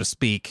hot, so to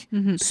speak.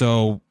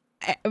 So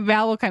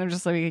Val will kind of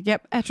just like,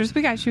 yep, Etrus,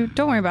 we got you.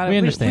 Don't worry about it. We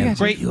understand. got you.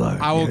 great. You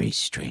are I will- a very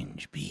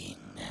strange being.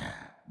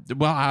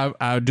 Well,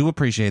 I do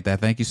appreciate that.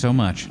 Thank you so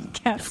much.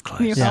 Cass, Of course.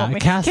 Can you Yeah, help me?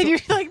 Cass- Can you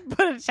like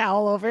put a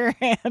towel over your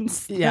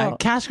hands? Yeah, No.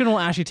 Kaskrin will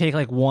actually take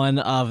like one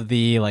of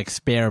the like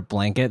spare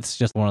blankets,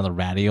 just one of the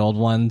ratty old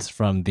ones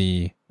from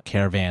the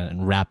caravan,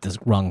 and wrap this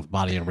Grung's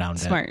body around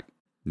Smart.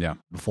 Yeah, it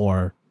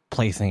before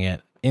placing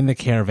it in the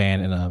caravan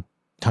in a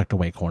tucked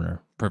away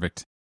corner.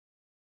 perfect.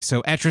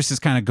 So Etrus is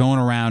kind of going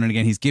around, and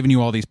again, he's giving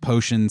you all these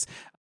potions.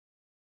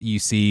 You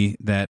see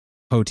that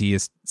Poti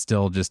is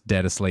still just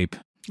dead asleep,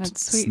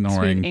 That's sweet,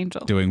 snoring, sweet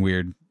angel. doing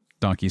weird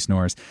donkey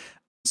snores.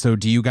 So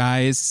do you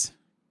guys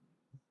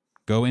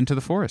go into the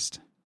forest?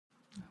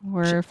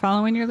 We're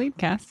following your lead,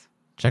 Cass.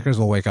 Checkers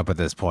will wake up at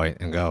this point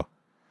and go,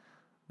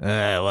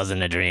 it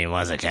wasn't a dream,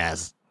 was it,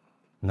 Cass?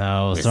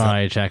 No,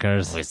 sorry,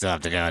 Checkers. We still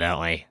have to go,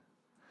 don't we?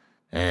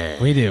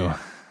 We do.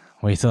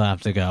 We still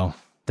have to go.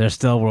 There's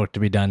still work to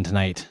be done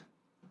tonight.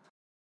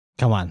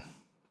 Come on.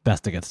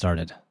 Best to get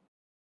started.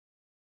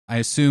 I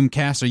assume,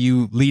 Cass, are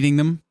you leading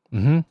them?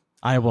 Mm-hmm.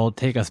 I will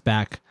take us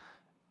back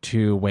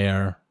to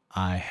where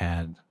I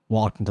had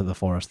walked into the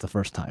forest the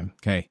first time.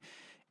 Okay.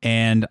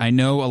 And I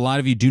know a lot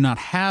of you do not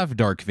have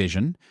dark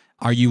vision.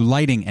 Are you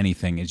lighting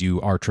anything as you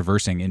are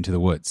traversing into the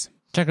woods?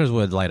 Checkers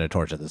would light a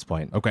torch at this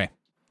point. Okay.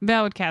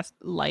 Val would cast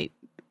light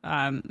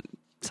on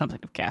something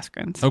of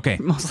Kaskrin's. Okay.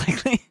 Most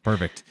likely.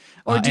 Perfect.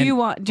 Or do you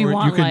want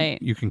light?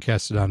 You can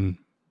cast it on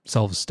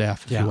Selv's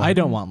staff if Yeah, you want. I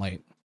don't want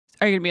light.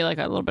 Are you gonna be like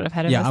a little bit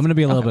ahead of us? Yeah, I'm going to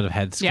be a little bit of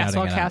head Yeah, scouting.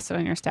 so I'll cast it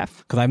on your staff.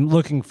 Because I'm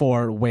looking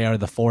for where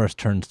the forest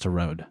turns to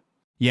road.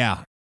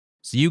 Yeah.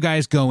 So you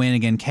guys go in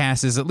again.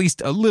 Cass is at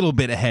least a little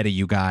bit ahead of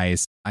you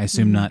guys. I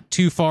assume not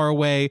too far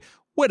away.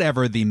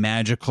 Whatever the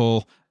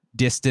magical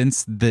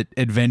distance that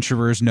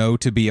adventurers know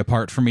to be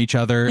apart from each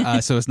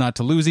other so as not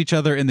to lose each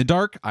other in the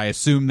dark. I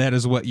assume that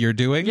is what you're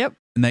doing. Yep.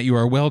 And that you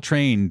are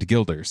well-trained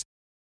guilders.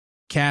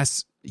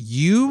 Cass,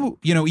 you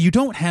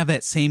don't have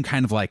that same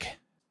kind of like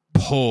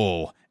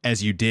pull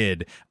as you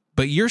did,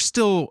 but you're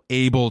still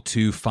able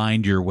to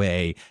find your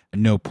way,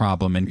 no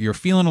problem. And you're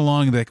feeling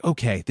along like,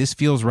 okay, this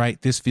feels right.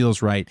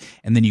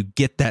 And then you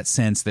get that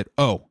sense that,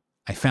 oh,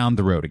 I found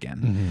the road again.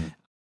 Mm-hmm.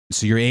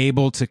 So you're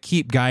able to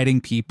keep guiding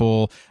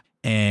people.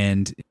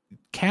 And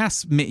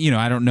Cass,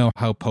 I don't know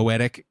how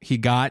poetic he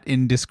got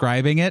in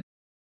describing it,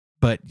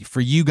 but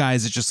for you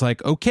guys, it's just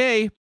like,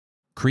 okay,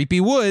 creepy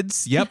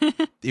woods. Yep,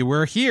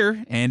 we're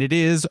here, and it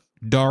is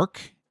dark,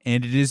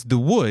 and it is the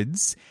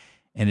woods.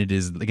 And it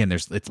is, again,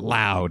 it's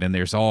loud, and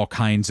there's all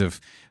kinds of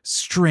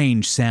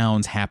strange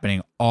sounds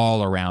happening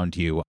all around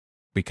you,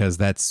 because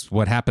that's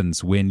what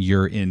happens when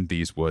you're in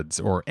these woods,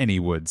 or any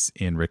woods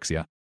in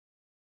Rixia.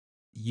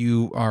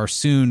 You are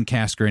soon,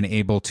 Cascarin,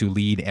 able to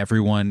lead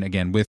everyone,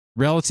 again, with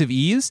relative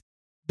ease,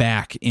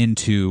 back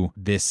into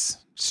this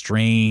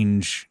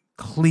strange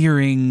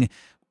clearing,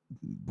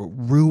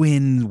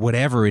 ruin,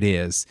 whatever it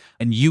is.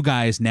 And you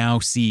guys now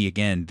see,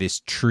 again,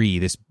 this tree,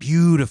 this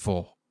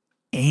beautiful,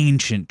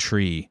 ancient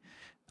tree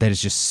that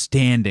is just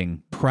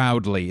standing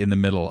proudly in the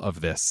middle of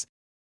this.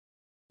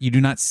 You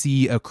do not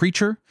see a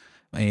creature,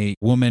 a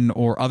woman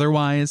or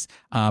otherwise.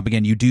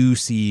 Again, you do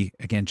see,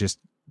 again, just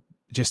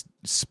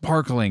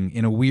sparkling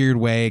in a weird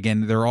way.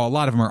 Again, a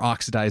lot of them are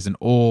oxidized and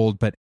old,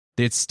 but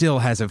it still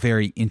has a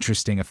very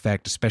interesting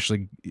effect,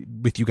 especially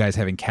with you guys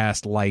having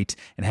cast light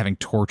and having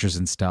torches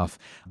and stuff.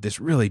 This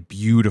really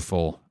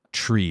beautiful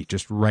tree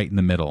just right in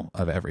the middle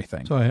of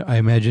everything. So I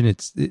imagine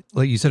it's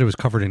like you said, it was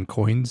covered in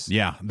coins.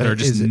 Yeah, that are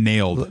just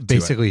nailed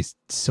basically to it.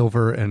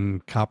 Silver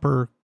and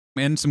copper.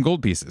 And some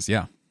gold pieces,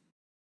 yeah.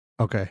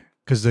 Okay,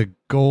 because the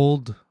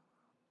gold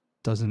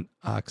doesn't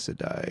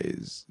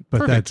oxidize,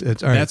 but Perfect.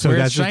 that's all right. That's so where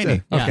that's it's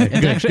shiny. Yeah, Okay, it's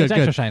good, extra, good, it's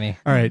extra good. shiny.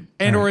 All right,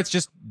 And all or right. it's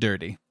just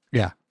dirty.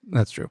 Yeah,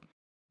 that's true.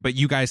 But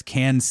you guys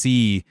can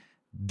see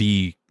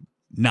the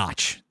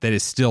notch that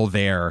is still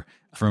there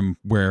from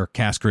where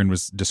Cascarin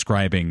was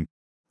describing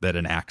that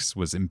an axe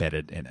was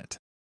embedded in it.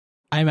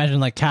 I imagine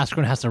like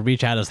Cascarin has to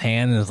reach out his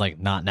hand and is like,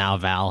 not now,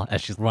 Val,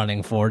 as she's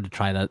running forward to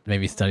try to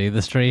maybe study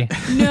this tree.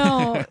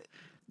 No.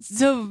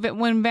 So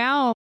when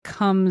Val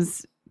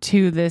comes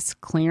to this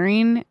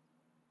clearing,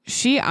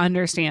 she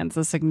understands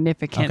the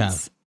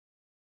significance. Okay.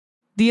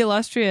 The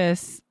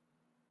illustrious,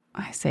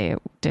 I say it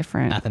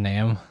different.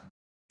 Athenaeum.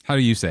 How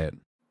do you say it?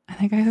 I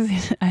think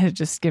I had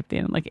just skipped the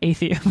end, like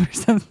atheum or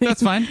something.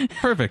 That's fine.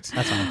 Perfect.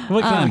 That's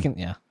fine.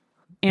 Yeah.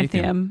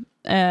 Anthium.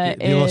 The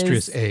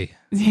illustrious A.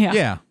 Yeah.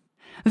 Yeah.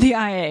 The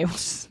IA.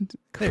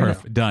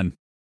 Perfect. Done.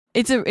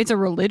 It's a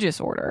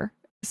religious order.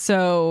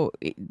 So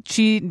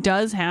she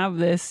does have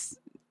this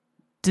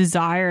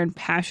desire and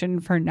passion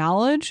for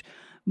knowledge,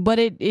 but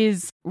it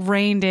is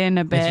reined in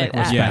a bit. It's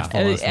like respectful.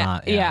 It's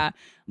not. Yeah.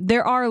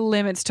 There are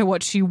limits to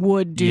what she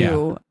would do.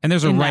 Yeah. And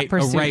there's a in that right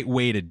pursuit.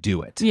 way to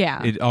do it.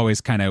 Yeah. It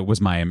always kind of was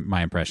my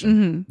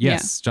impression. Mhm.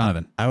 Yes,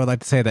 Jonathan. I would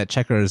like to say that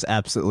Checkers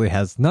absolutely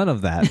has none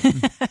of that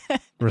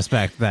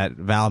respect that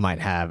Val might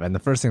have. And the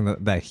first thing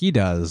that he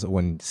does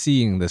when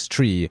seeing this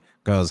tree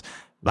goes,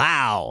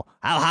 wow,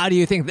 how do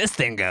you think this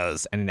thing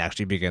goes? And it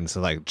actually begins to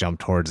like jump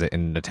towards it in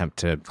an attempt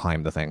to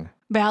climb the thing.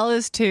 Val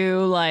is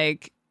too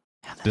like.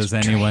 Does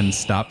anyone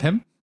stop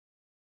him?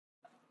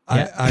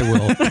 I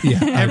will.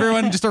 Yeah.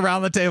 Everyone just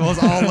around the table is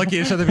all looking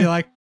at each other and be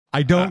like,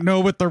 I don't know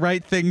what the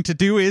right thing to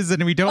do is,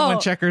 and we don't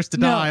want Checkers to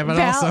die,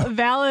 but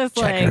Val is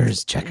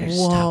Checkers,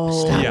 whoa.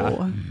 stop.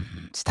 Yeah.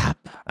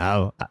 Stop.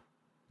 Oh,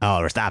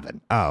 we're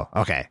stopping. Oh,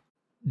 okay.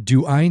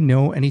 Do I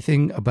know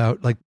anything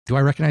about, like, do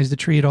I recognize the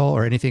tree at all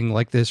or anything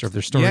like this, or if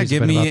there's stories Yeah,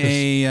 give about this?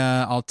 me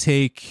I'll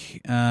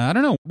take, I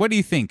don't know. What do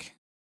you think?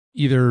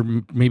 Either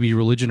maybe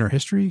religion or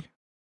history?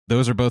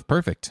 Those are both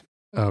perfect.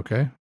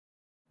 Okay.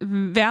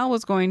 Val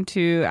was going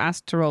to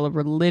ask to roll a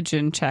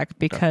religion check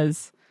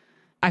because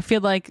I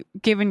feel like,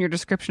 given your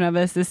description of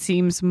this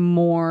seems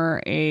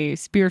more a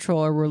spiritual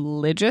or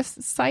religious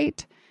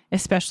site,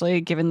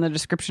 especially given the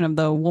description of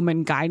the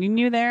woman guiding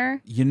you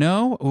there.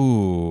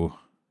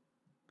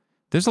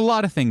 There's a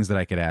lot of things that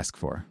I could ask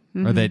for,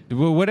 or that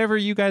whatever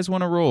you guys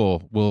want to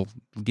roll will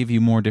give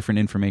you more different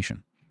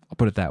information. I'll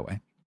put it that way.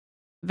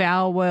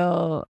 Val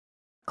will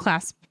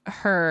clasp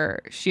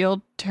her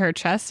shield to her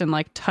chest and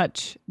like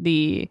touch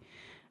the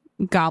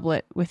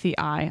goblet with the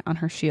eye on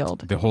her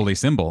shield The holy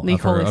symbol The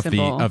of her, holy of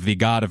symbol. the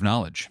god of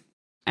knowledge.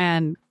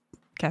 and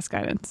cast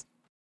guidance.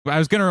 I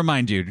was going to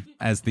remind you,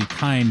 as the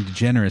kind,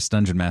 generous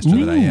dungeon master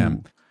that I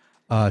am.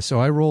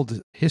 So I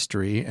rolled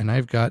history, and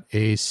I've got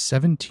a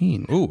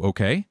 17. Ooh,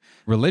 okay.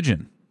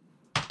 Religion.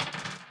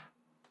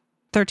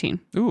 13.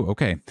 Ooh,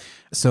 okay.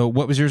 So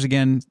what was yours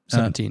again?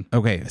 17.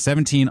 Okay,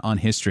 17 on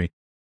history.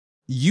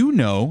 You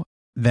know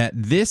that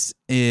this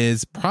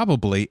is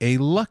probably a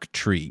luck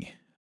tree,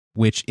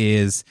 which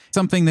is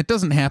something that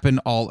doesn't happen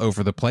all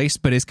over the place,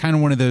 but is kind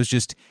of one of those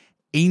just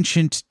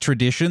ancient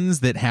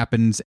traditions that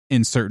happens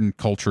in certain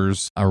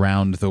cultures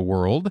around the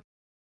world.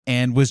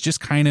 and was just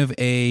kind of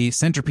a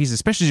centerpiece,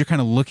 especially as you're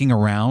kind of looking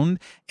around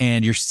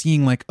and you're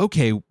seeing like,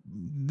 okay,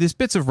 this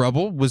bits of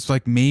rubble was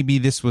like, maybe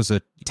this was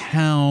a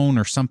town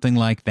or something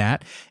like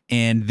that.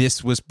 And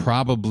this was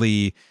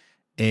probably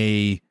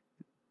a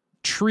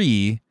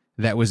tree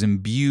that was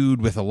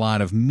imbued with a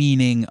lot of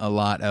meaning, a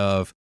lot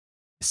of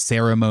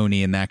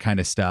ceremony and that kind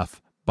of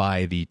stuff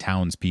by the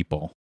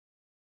townspeople.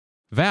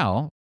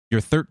 Val, your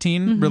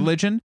 13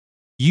 religion,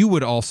 you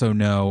would also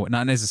know,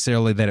 not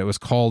necessarily that it was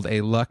called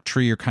a luck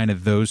tree or kind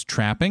of those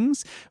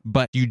trappings,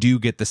 but you do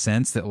get the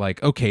sense that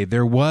like, okay,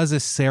 there was a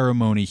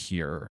ceremony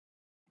here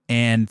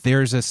and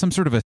there's some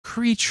sort of a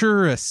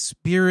creature, a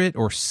spirit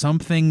or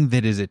something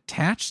that is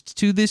attached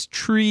to this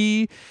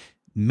tree.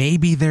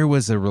 Maybe there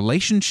was a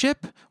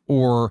relationship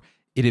or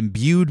it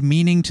imbued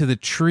meaning to the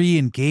tree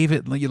and gave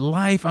it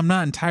life. I'm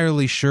not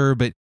entirely sure,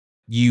 but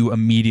you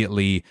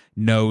immediately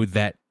know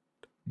that,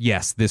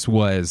 yes, this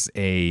was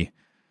a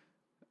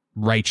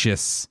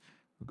righteous,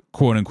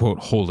 quote unquote,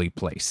 holy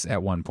place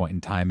at one point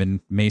in time and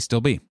may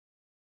still be.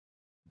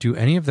 Do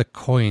any of the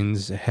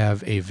coins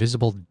have a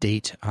visible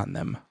date on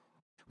them?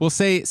 We'll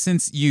say,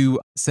 since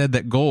you said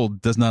that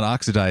gold does not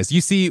oxidize,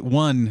 you see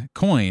one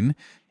coin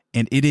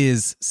and it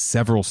is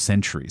several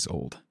centuries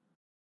old.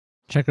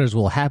 Checkers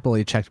will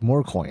happily check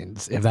more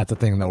coins if that's a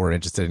thing that we're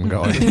interested in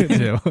going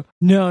to.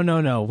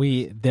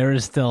 No. There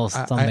is still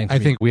something. I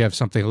think we have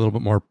something a little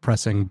bit more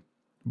pressing.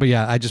 But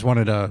yeah, I just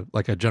wanted a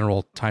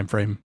general time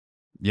frame.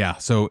 Yeah,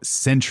 so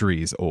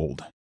centuries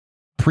old.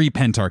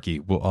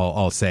 Pre-Pentarchy,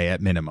 I'll say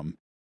at minimum.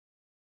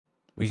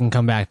 We can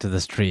come back to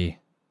this tree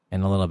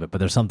in a little bit, but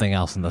there's something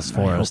else in this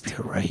forest. I hope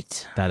you're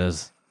right. That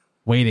is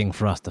waiting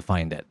for us to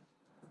find it.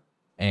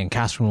 And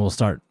Cascarin will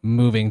start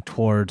moving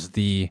towards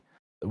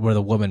where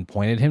the woman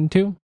pointed him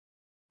to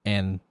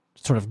and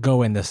sort of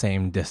go in the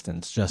same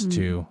distance just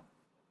to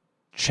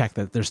check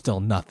that there's still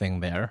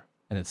nothing there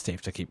and it's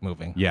safe to keep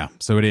moving. Yeah,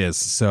 so it is.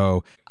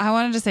 So I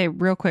wanted to say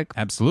real quick,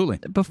 absolutely.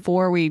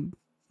 before we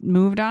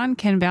moved on,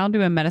 can Val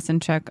do a medicine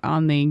check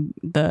on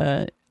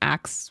the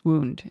axe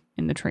wound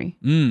in the tree?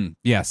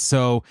 Yes.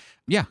 So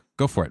yeah,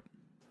 go for it.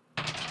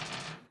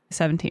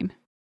 17.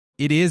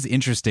 It is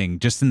interesting,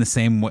 just in the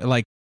same way,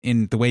 like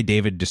in the way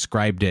David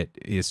described it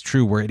is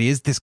true, where it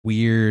is this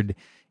weird,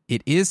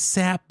 it is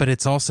sap, but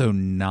it's also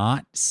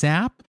not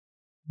sap,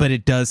 but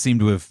it does seem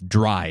to have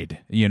dried,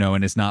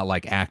 and it's not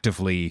like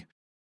actively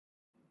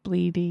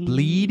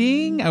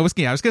bleeding. I was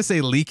going to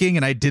say leaking,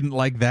 and I didn't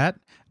like that.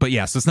 But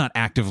yeah, so it's not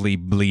actively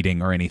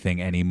bleeding or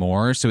anything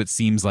anymore. So it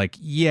seems like,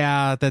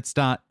 yeah, that's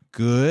not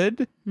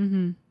good.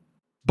 Mm-hmm.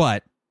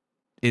 But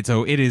it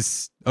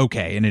is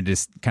okay, and it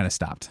is kind of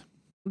stopped.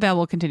 Val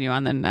will continue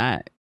on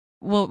then.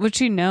 Would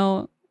she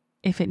know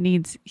if it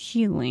needs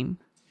healing?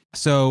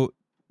 So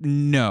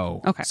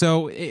no. Okay.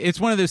 So it's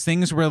one of those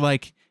things where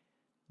like,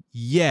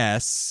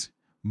 yes,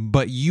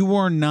 but you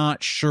are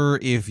not sure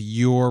if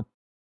your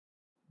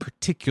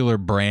particular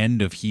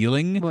brand of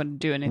healing Wouldn't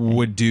do anything.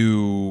 would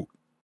do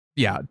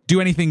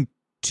anything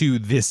to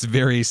this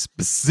very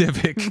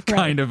specific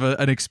kind of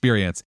an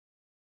experience.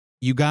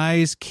 You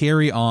guys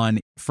carry on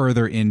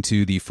further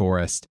into the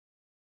forest.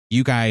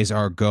 You guys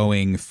are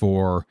going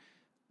for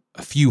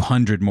a few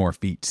hundred more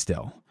feet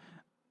still.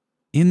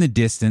 In the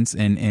distance,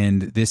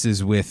 and this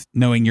is with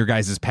knowing your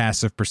guys'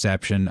 passive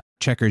perception,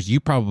 Checkers, you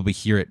probably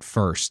hear it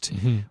first,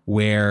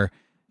 where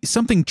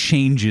something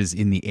changes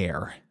in the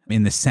air,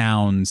 in the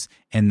sounds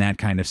and that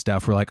kind of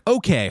stuff. We're like,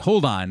 okay,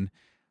 hold on.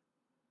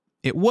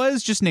 It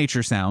was just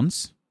nature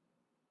sounds.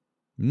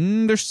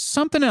 There's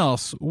something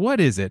else. What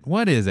is it?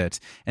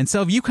 And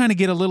Selv, you kind of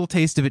get a little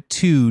taste of it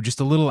too, just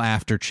a little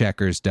after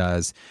Checkers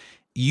does.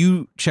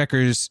 You,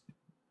 Checkers,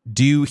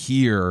 do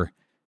hear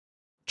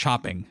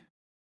chopping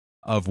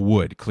of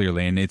wood,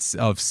 clearly, and it's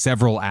of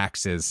several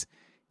axes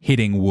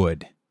hitting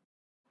wood.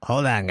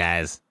 Hold on,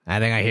 guys. I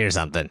think I hear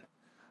something.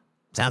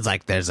 Sounds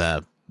like there's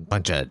a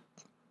bunch of...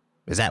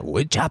 Is that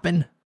wood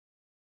chopping?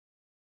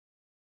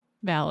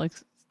 Val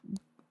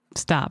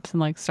stops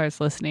and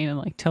starts listening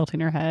and tilting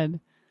her head.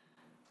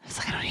 It's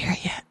like, I don't hear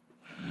it yet.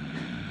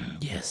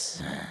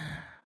 Yes.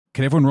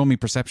 Can everyone roll me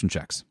perception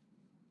checks?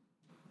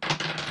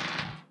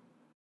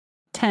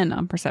 10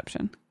 on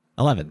perception.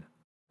 11.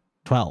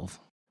 12.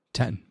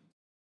 10.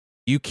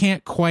 You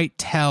can't quite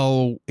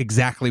tell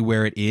exactly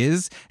where it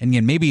is. And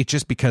again, maybe it's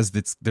just because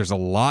it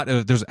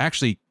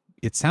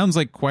sounds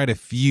like quite a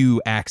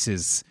few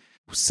axes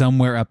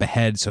somewhere up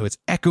ahead, so it's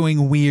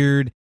echoing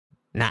weird.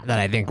 Not that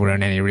I think we're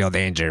in any real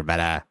danger,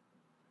 but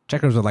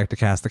Checkers would like to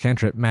cast the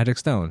cantrip Magic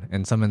Stone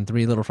and summon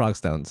 3 little frog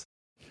stones.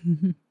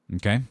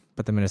 Okay.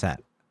 Put them in his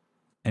hat.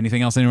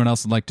 Anything else anyone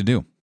else would like to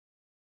do?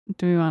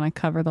 Do we want to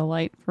cover the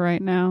light for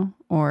right now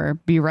or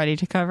be ready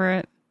to cover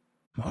it?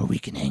 Or we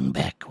can hang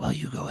back while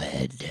you go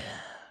ahead.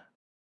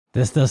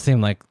 This does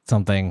seem like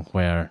something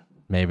where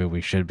maybe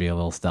we should be a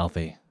little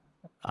stealthy.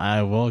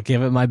 I will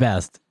give it my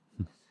best.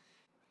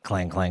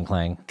 Clang, clang,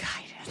 clang.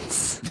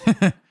 Guidance.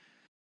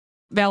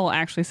 Val will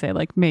actually say,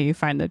 may you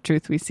find the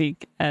truth we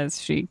seek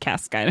as she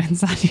casts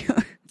guidance on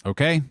you.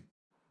 Okay.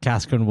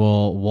 Cascarin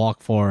will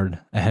walk forward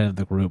ahead of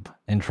the group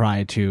and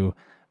try to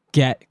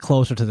get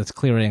closer to this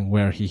clearing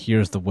where he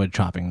hears the wood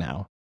chopping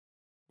now.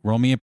 Roll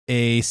me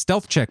a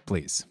stealth check,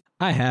 please.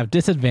 I have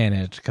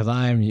disadvantage because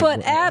I'm.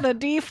 But add a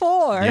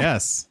D4.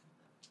 Yes.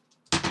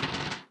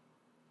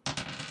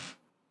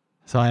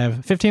 So I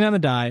have 15 on the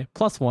die,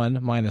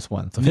 +1,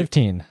 -1, so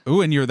 15.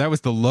 Ooh, and that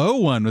was the low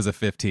one, was a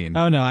 15.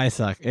 Oh no, I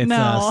suck. It's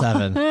No.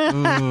 7.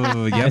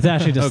 Ooh, yep. It's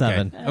actually just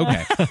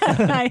Okay. 7.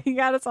 Okay. You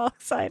got us all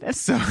excited.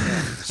 So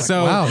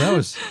Wow, that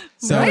was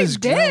Right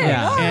there.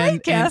 Yeah. All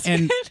right, Casper.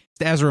 and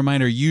as a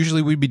reminder,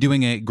 usually we'd be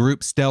doing a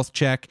group stealth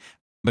check,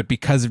 but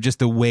because of just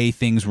the way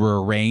things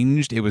were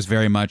arranged, it was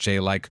very much a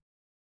like,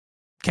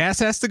 Cass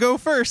has to go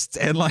first,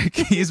 and like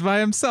he's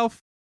by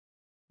himself.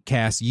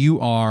 Cass,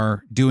 you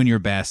are doing your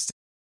best.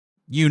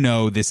 You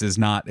know this is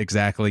not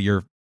exactly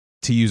your,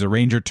 to use a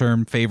ranger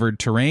term, favored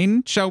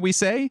terrain, shall we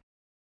say,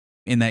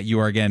 in that you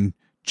are, again,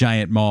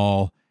 giant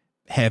maul,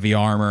 heavy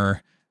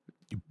armor,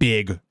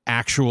 big,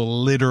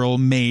 actual, literal,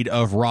 made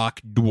of rock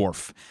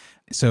dwarf.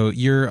 So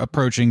you're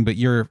approaching, but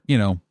you're,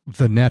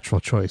 the natural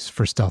choice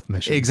for stealth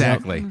missions.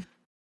 exactly.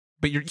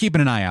 But you're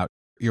keeping an eye out.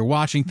 You're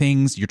watching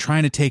things. You're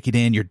trying to take it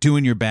in. You're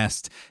doing your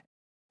best.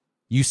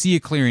 You see a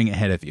clearing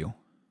ahead of you.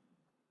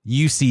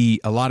 You see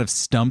a lot of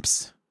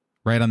stumps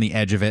right on the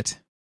edge of it.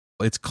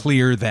 It's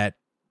clear that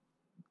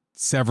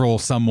several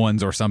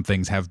someones or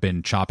somethings have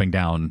been chopping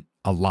down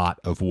a lot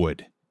of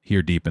wood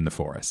here deep in the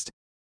forest.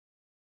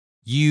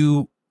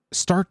 You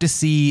start to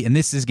see, and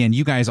this is, again,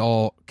 you guys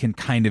all can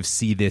kind of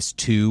see this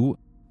too.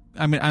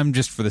 I mean, I'm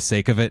just for the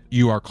sake of it,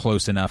 you are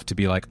close enough to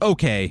be like,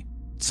 okay,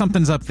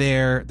 something's up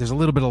there. There's a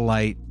little bit of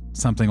light,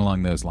 something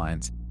along those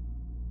lines.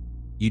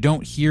 You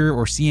don't hear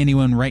or see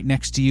anyone right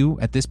next to you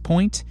at this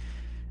point,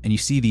 and you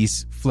see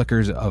these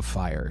flickers of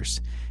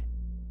fires.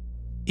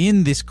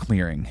 In this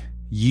clearing,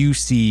 you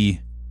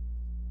see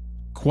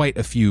quite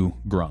a few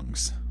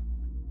grungs.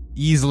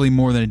 Easily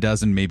more than a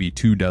dozen, maybe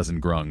 24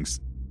 grungs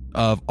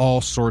of all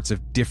sorts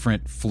of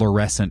different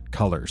fluorescent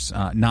colors.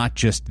 Not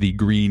just the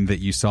green that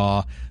you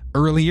saw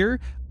earlier,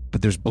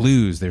 but there's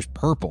blues, there's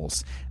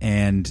purples,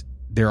 and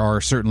there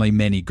are certainly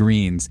many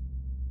greens.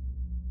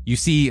 You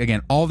see,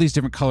 again, all these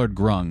different colored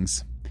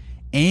grungs,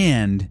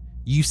 and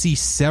you see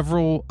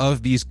several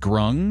of these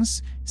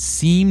grungs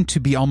seem to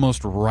be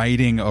almost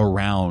riding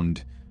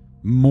around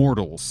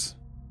mortals,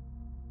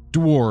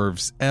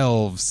 dwarves,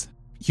 elves,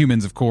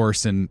 humans, of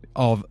course, and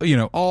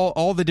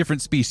all the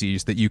different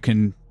species that you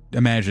can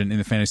imagine in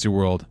the fantasy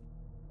world.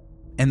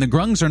 And the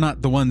grungs are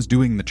not the ones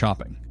doing the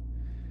chopping.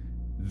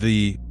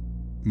 The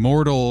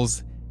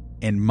mortals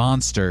and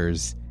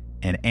monsters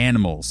and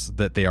animals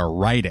that they are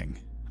riding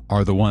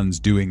are the ones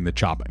doing the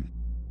chopping.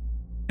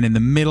 And in the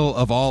middle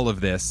of all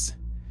of this,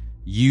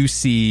 you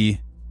see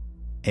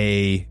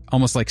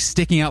almost like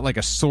sticking out like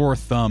a sore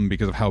thumb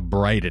because of how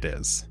bright it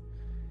is,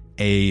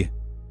 a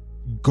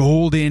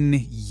golden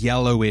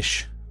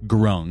yellowish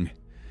grung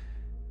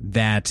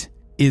that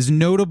is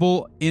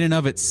notable in and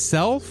of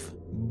itself,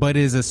 but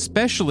is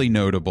especially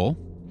notable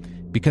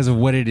because of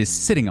what it is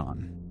sitting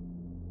on.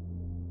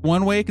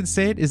 One way I can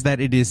say it is that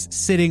it is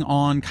sitting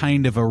on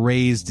kind of a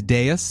raised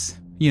dais,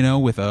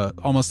 with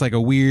almost like a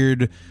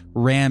weird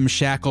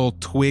ramshackle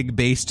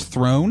twig-based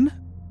throne.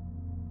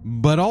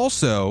 But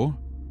also,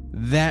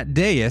 that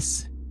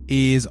dais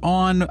is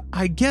on,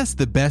 I guess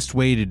the best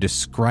way to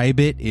describe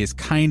it is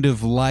kind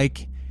of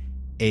like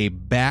a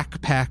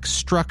backpack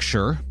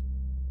structure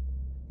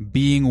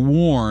being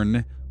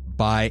worn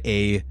by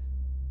a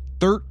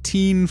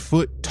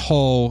 13-foot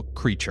tall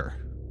creature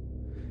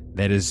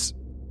that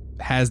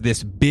has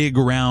this big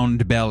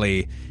round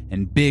belly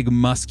and big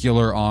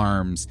muscular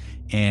arms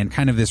and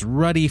kind of this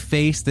ruddy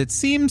face that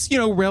seems,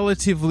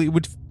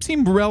 would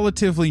seem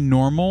relatively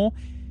normal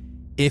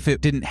if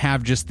it didn't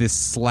have just this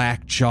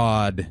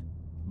slack-jawed,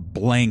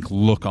 blank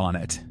look on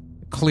it,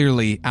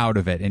 clearly out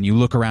of it. And you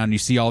look around, you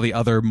see all the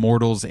other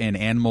mortals and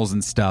animals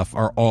and stuff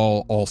are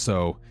all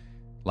also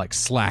like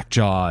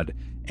slack-jawed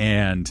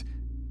and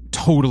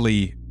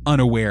totally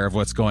unaware of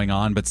what's going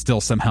on, but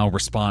still somehow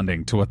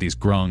responding to what these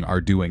grung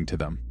are doing to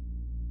them.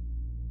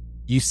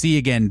 You see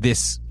again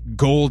this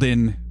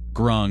golden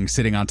grung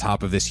sitting on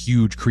top of this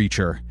huge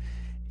creature.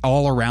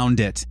 All around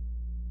it,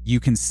 you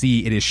can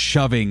see it is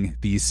shoving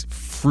these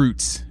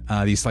fruits,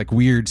 these like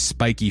weird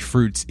spiky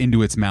fruits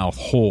into its mouth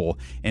whole.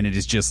 And it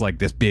is just like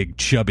this big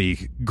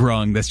chubby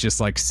grung that's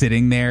just like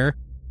sitting there.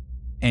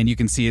 And you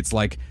can see it's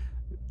like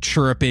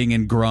chirruping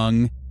and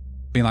grung,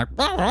 being like,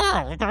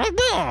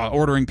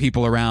 ordering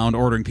people around,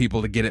 ordering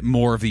people to get it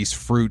more of these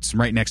fruits. And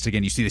right next to,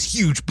 again, you see this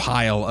huge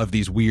pile of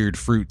these weird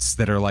fruits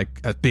that are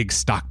like a big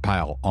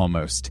stockpile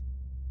almost.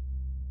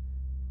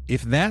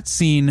 If that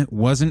scene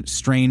wasn't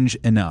strange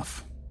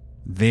enough,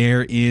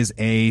 there is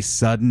a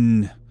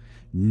sudden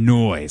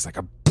noise, like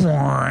a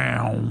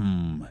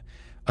boom,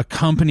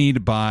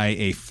 accompanied by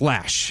a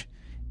flash,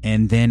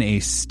 and then a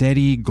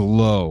steady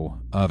glow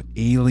of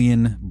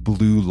alien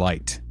blue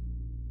light.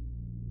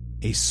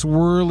 A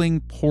swirling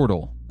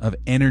portal of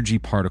energy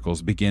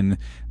particles begin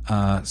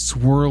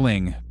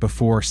swirling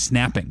before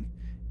snapping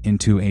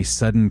into a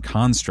sudden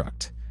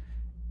construct.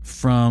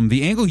 From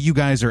the angle you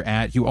guys are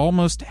at, you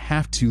almost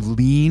have to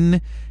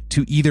lean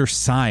to either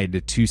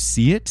side to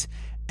see it,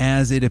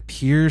 as it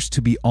appears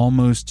to be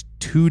almost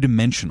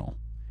two-dimensional.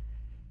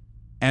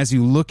 As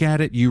you look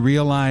at it, you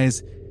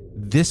realize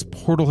this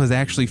portal has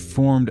actually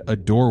formed a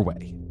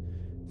doorway.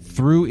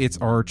 Through its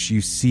arch,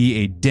 you see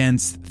a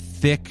dense,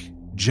 thick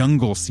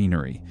jungle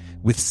scenery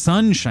with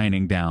sun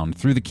shining down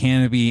through the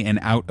canopy and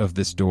out of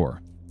this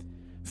door.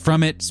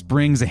 From it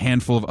springs a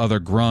handful of other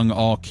grung,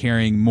 all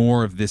carrying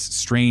more of this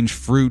strange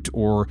fruit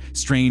or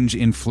strange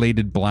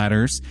inflated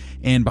bladders,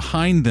 and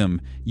behind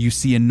them you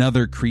see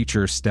another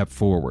creature step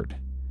forward.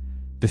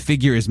 The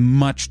figure is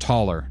much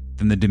taller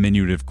than the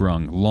diminutive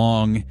grung,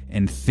 long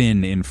and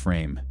thin in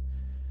frame.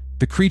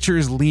 The creature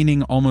is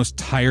leaning almost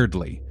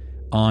tiredly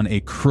on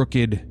a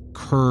crooked,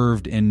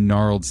 curved, and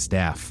gnarled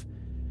staff.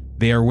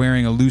 They are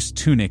wearing a loose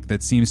tunic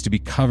that seems to be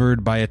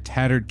covered by a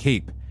tattered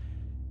cape,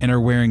 and are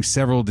wearing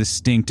several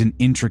distinct and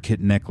intricate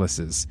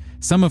necklaces,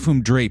 some of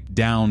whom drape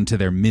down to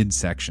their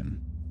midsection.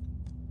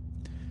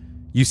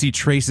 You see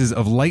traces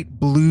of light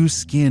blue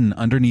skin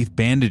underneath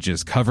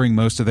bandages covering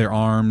most of their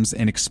arms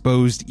and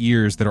exposed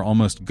ears that are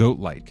almost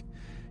goat-like.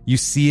 You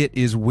see it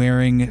is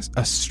wearing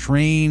a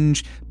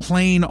strange,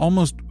 plain,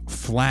 almost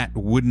flat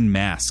wooden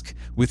mask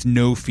with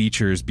no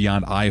features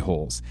beyond eye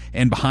holes,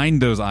 and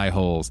behind those eye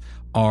holes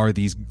are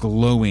these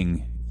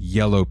glowing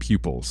yellow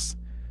pupils.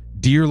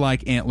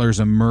 Deer-like antlers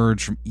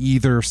emerge from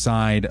either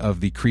side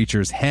of the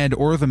creature's head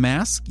or the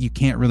mask. You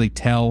can't really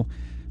tell.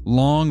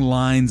 Long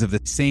lines of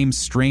the same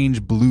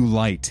strange blue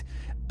light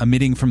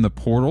emitting from the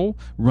portal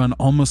run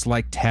almost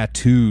like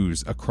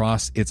tattoos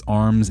across its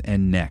arms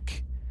and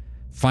neck.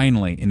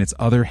 Finally, in its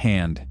other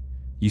hand,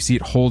 you see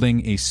it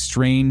holding a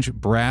strange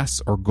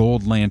brass or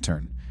gold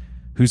lantern,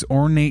 whose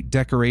ornate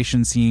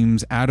decoration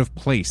seems out of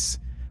place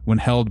when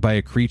held by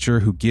a creature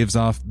who gives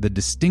off the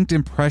distinct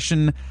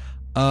impression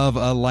of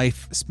a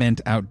life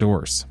spent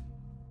outdoors.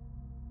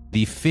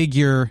 The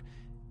figure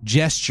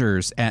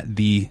gestures at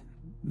the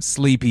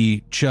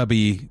sleepy,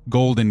 chubby,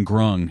 golden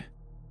grung.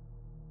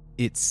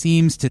 It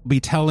seems to be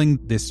telling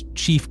this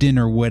chieftain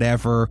or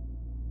whatever,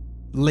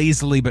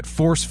 lazily but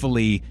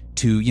forcefully,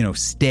 to,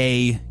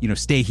 stay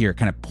here,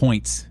 kind of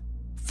points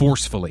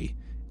forcefully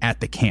at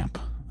the camp,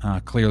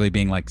 clearly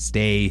being like,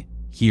 stay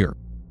here.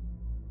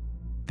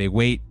 They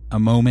wait a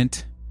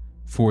moment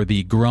for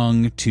the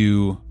grung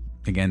to,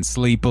 again,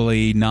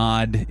 sleepily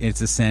nod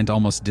its assent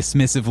almost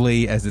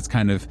dismissively as it's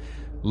kind of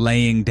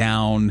laying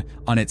down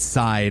on its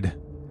side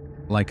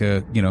like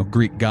a,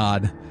 Greek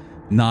god,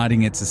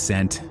 nodding its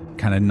assent,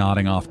 kind of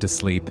nodding off to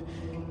sleep.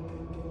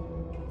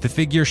 The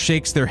figure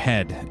shakes their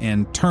head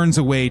and turns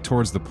away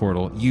towards the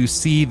portal. You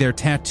see their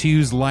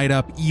tattoos light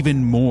up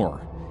even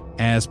more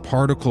as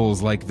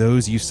particles like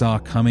those you saw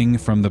coming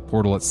from the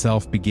portal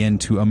itself begin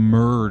to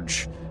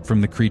emerge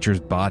from the creature's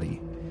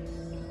body.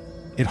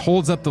 It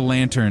holds up the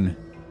lantern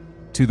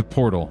to the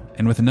portal,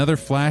 and with another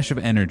flash of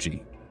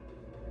energy,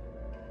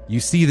 you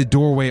see the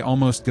doorway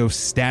almost go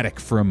static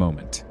for a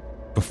moment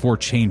before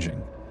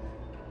changing.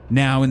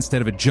 Now,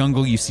 instead of a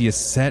jungle, you see a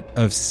set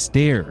of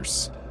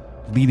stairs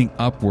leading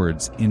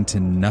upwards into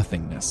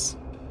nothingness.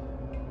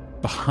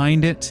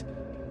 Behind it,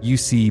 you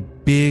see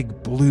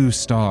big blue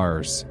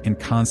stars and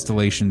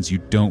constellations you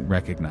don't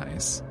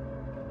recognize.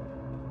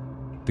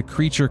 The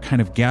creature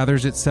kind of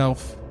gathers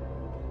itself,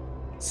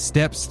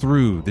 steps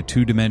through the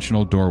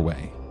two-dimensional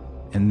doorway,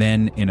 and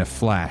then, in a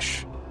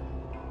flash,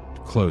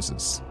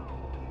 closes.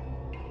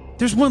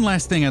 There's one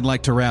last thing I'd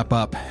like to wrap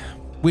up,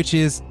 which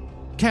is,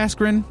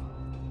 Kaskrin,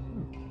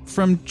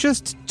 from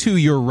just to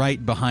your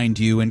right behind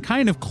you, and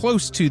kind of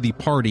close to the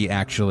party,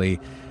 actually,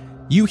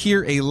 you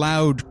hear a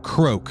loud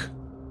croak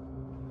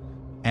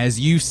as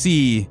you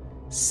see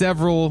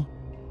several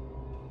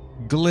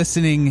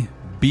glistening,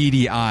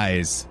 beady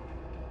eyes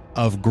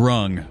of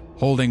grung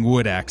holding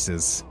wood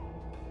axes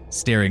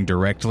staring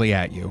directly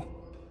at you.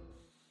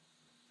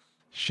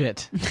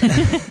 Shit.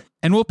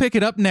 And we'll pick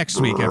it up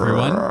next week,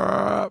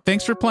 everyone.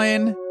 Thanks for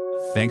playing.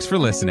 Thanks for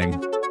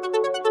listening.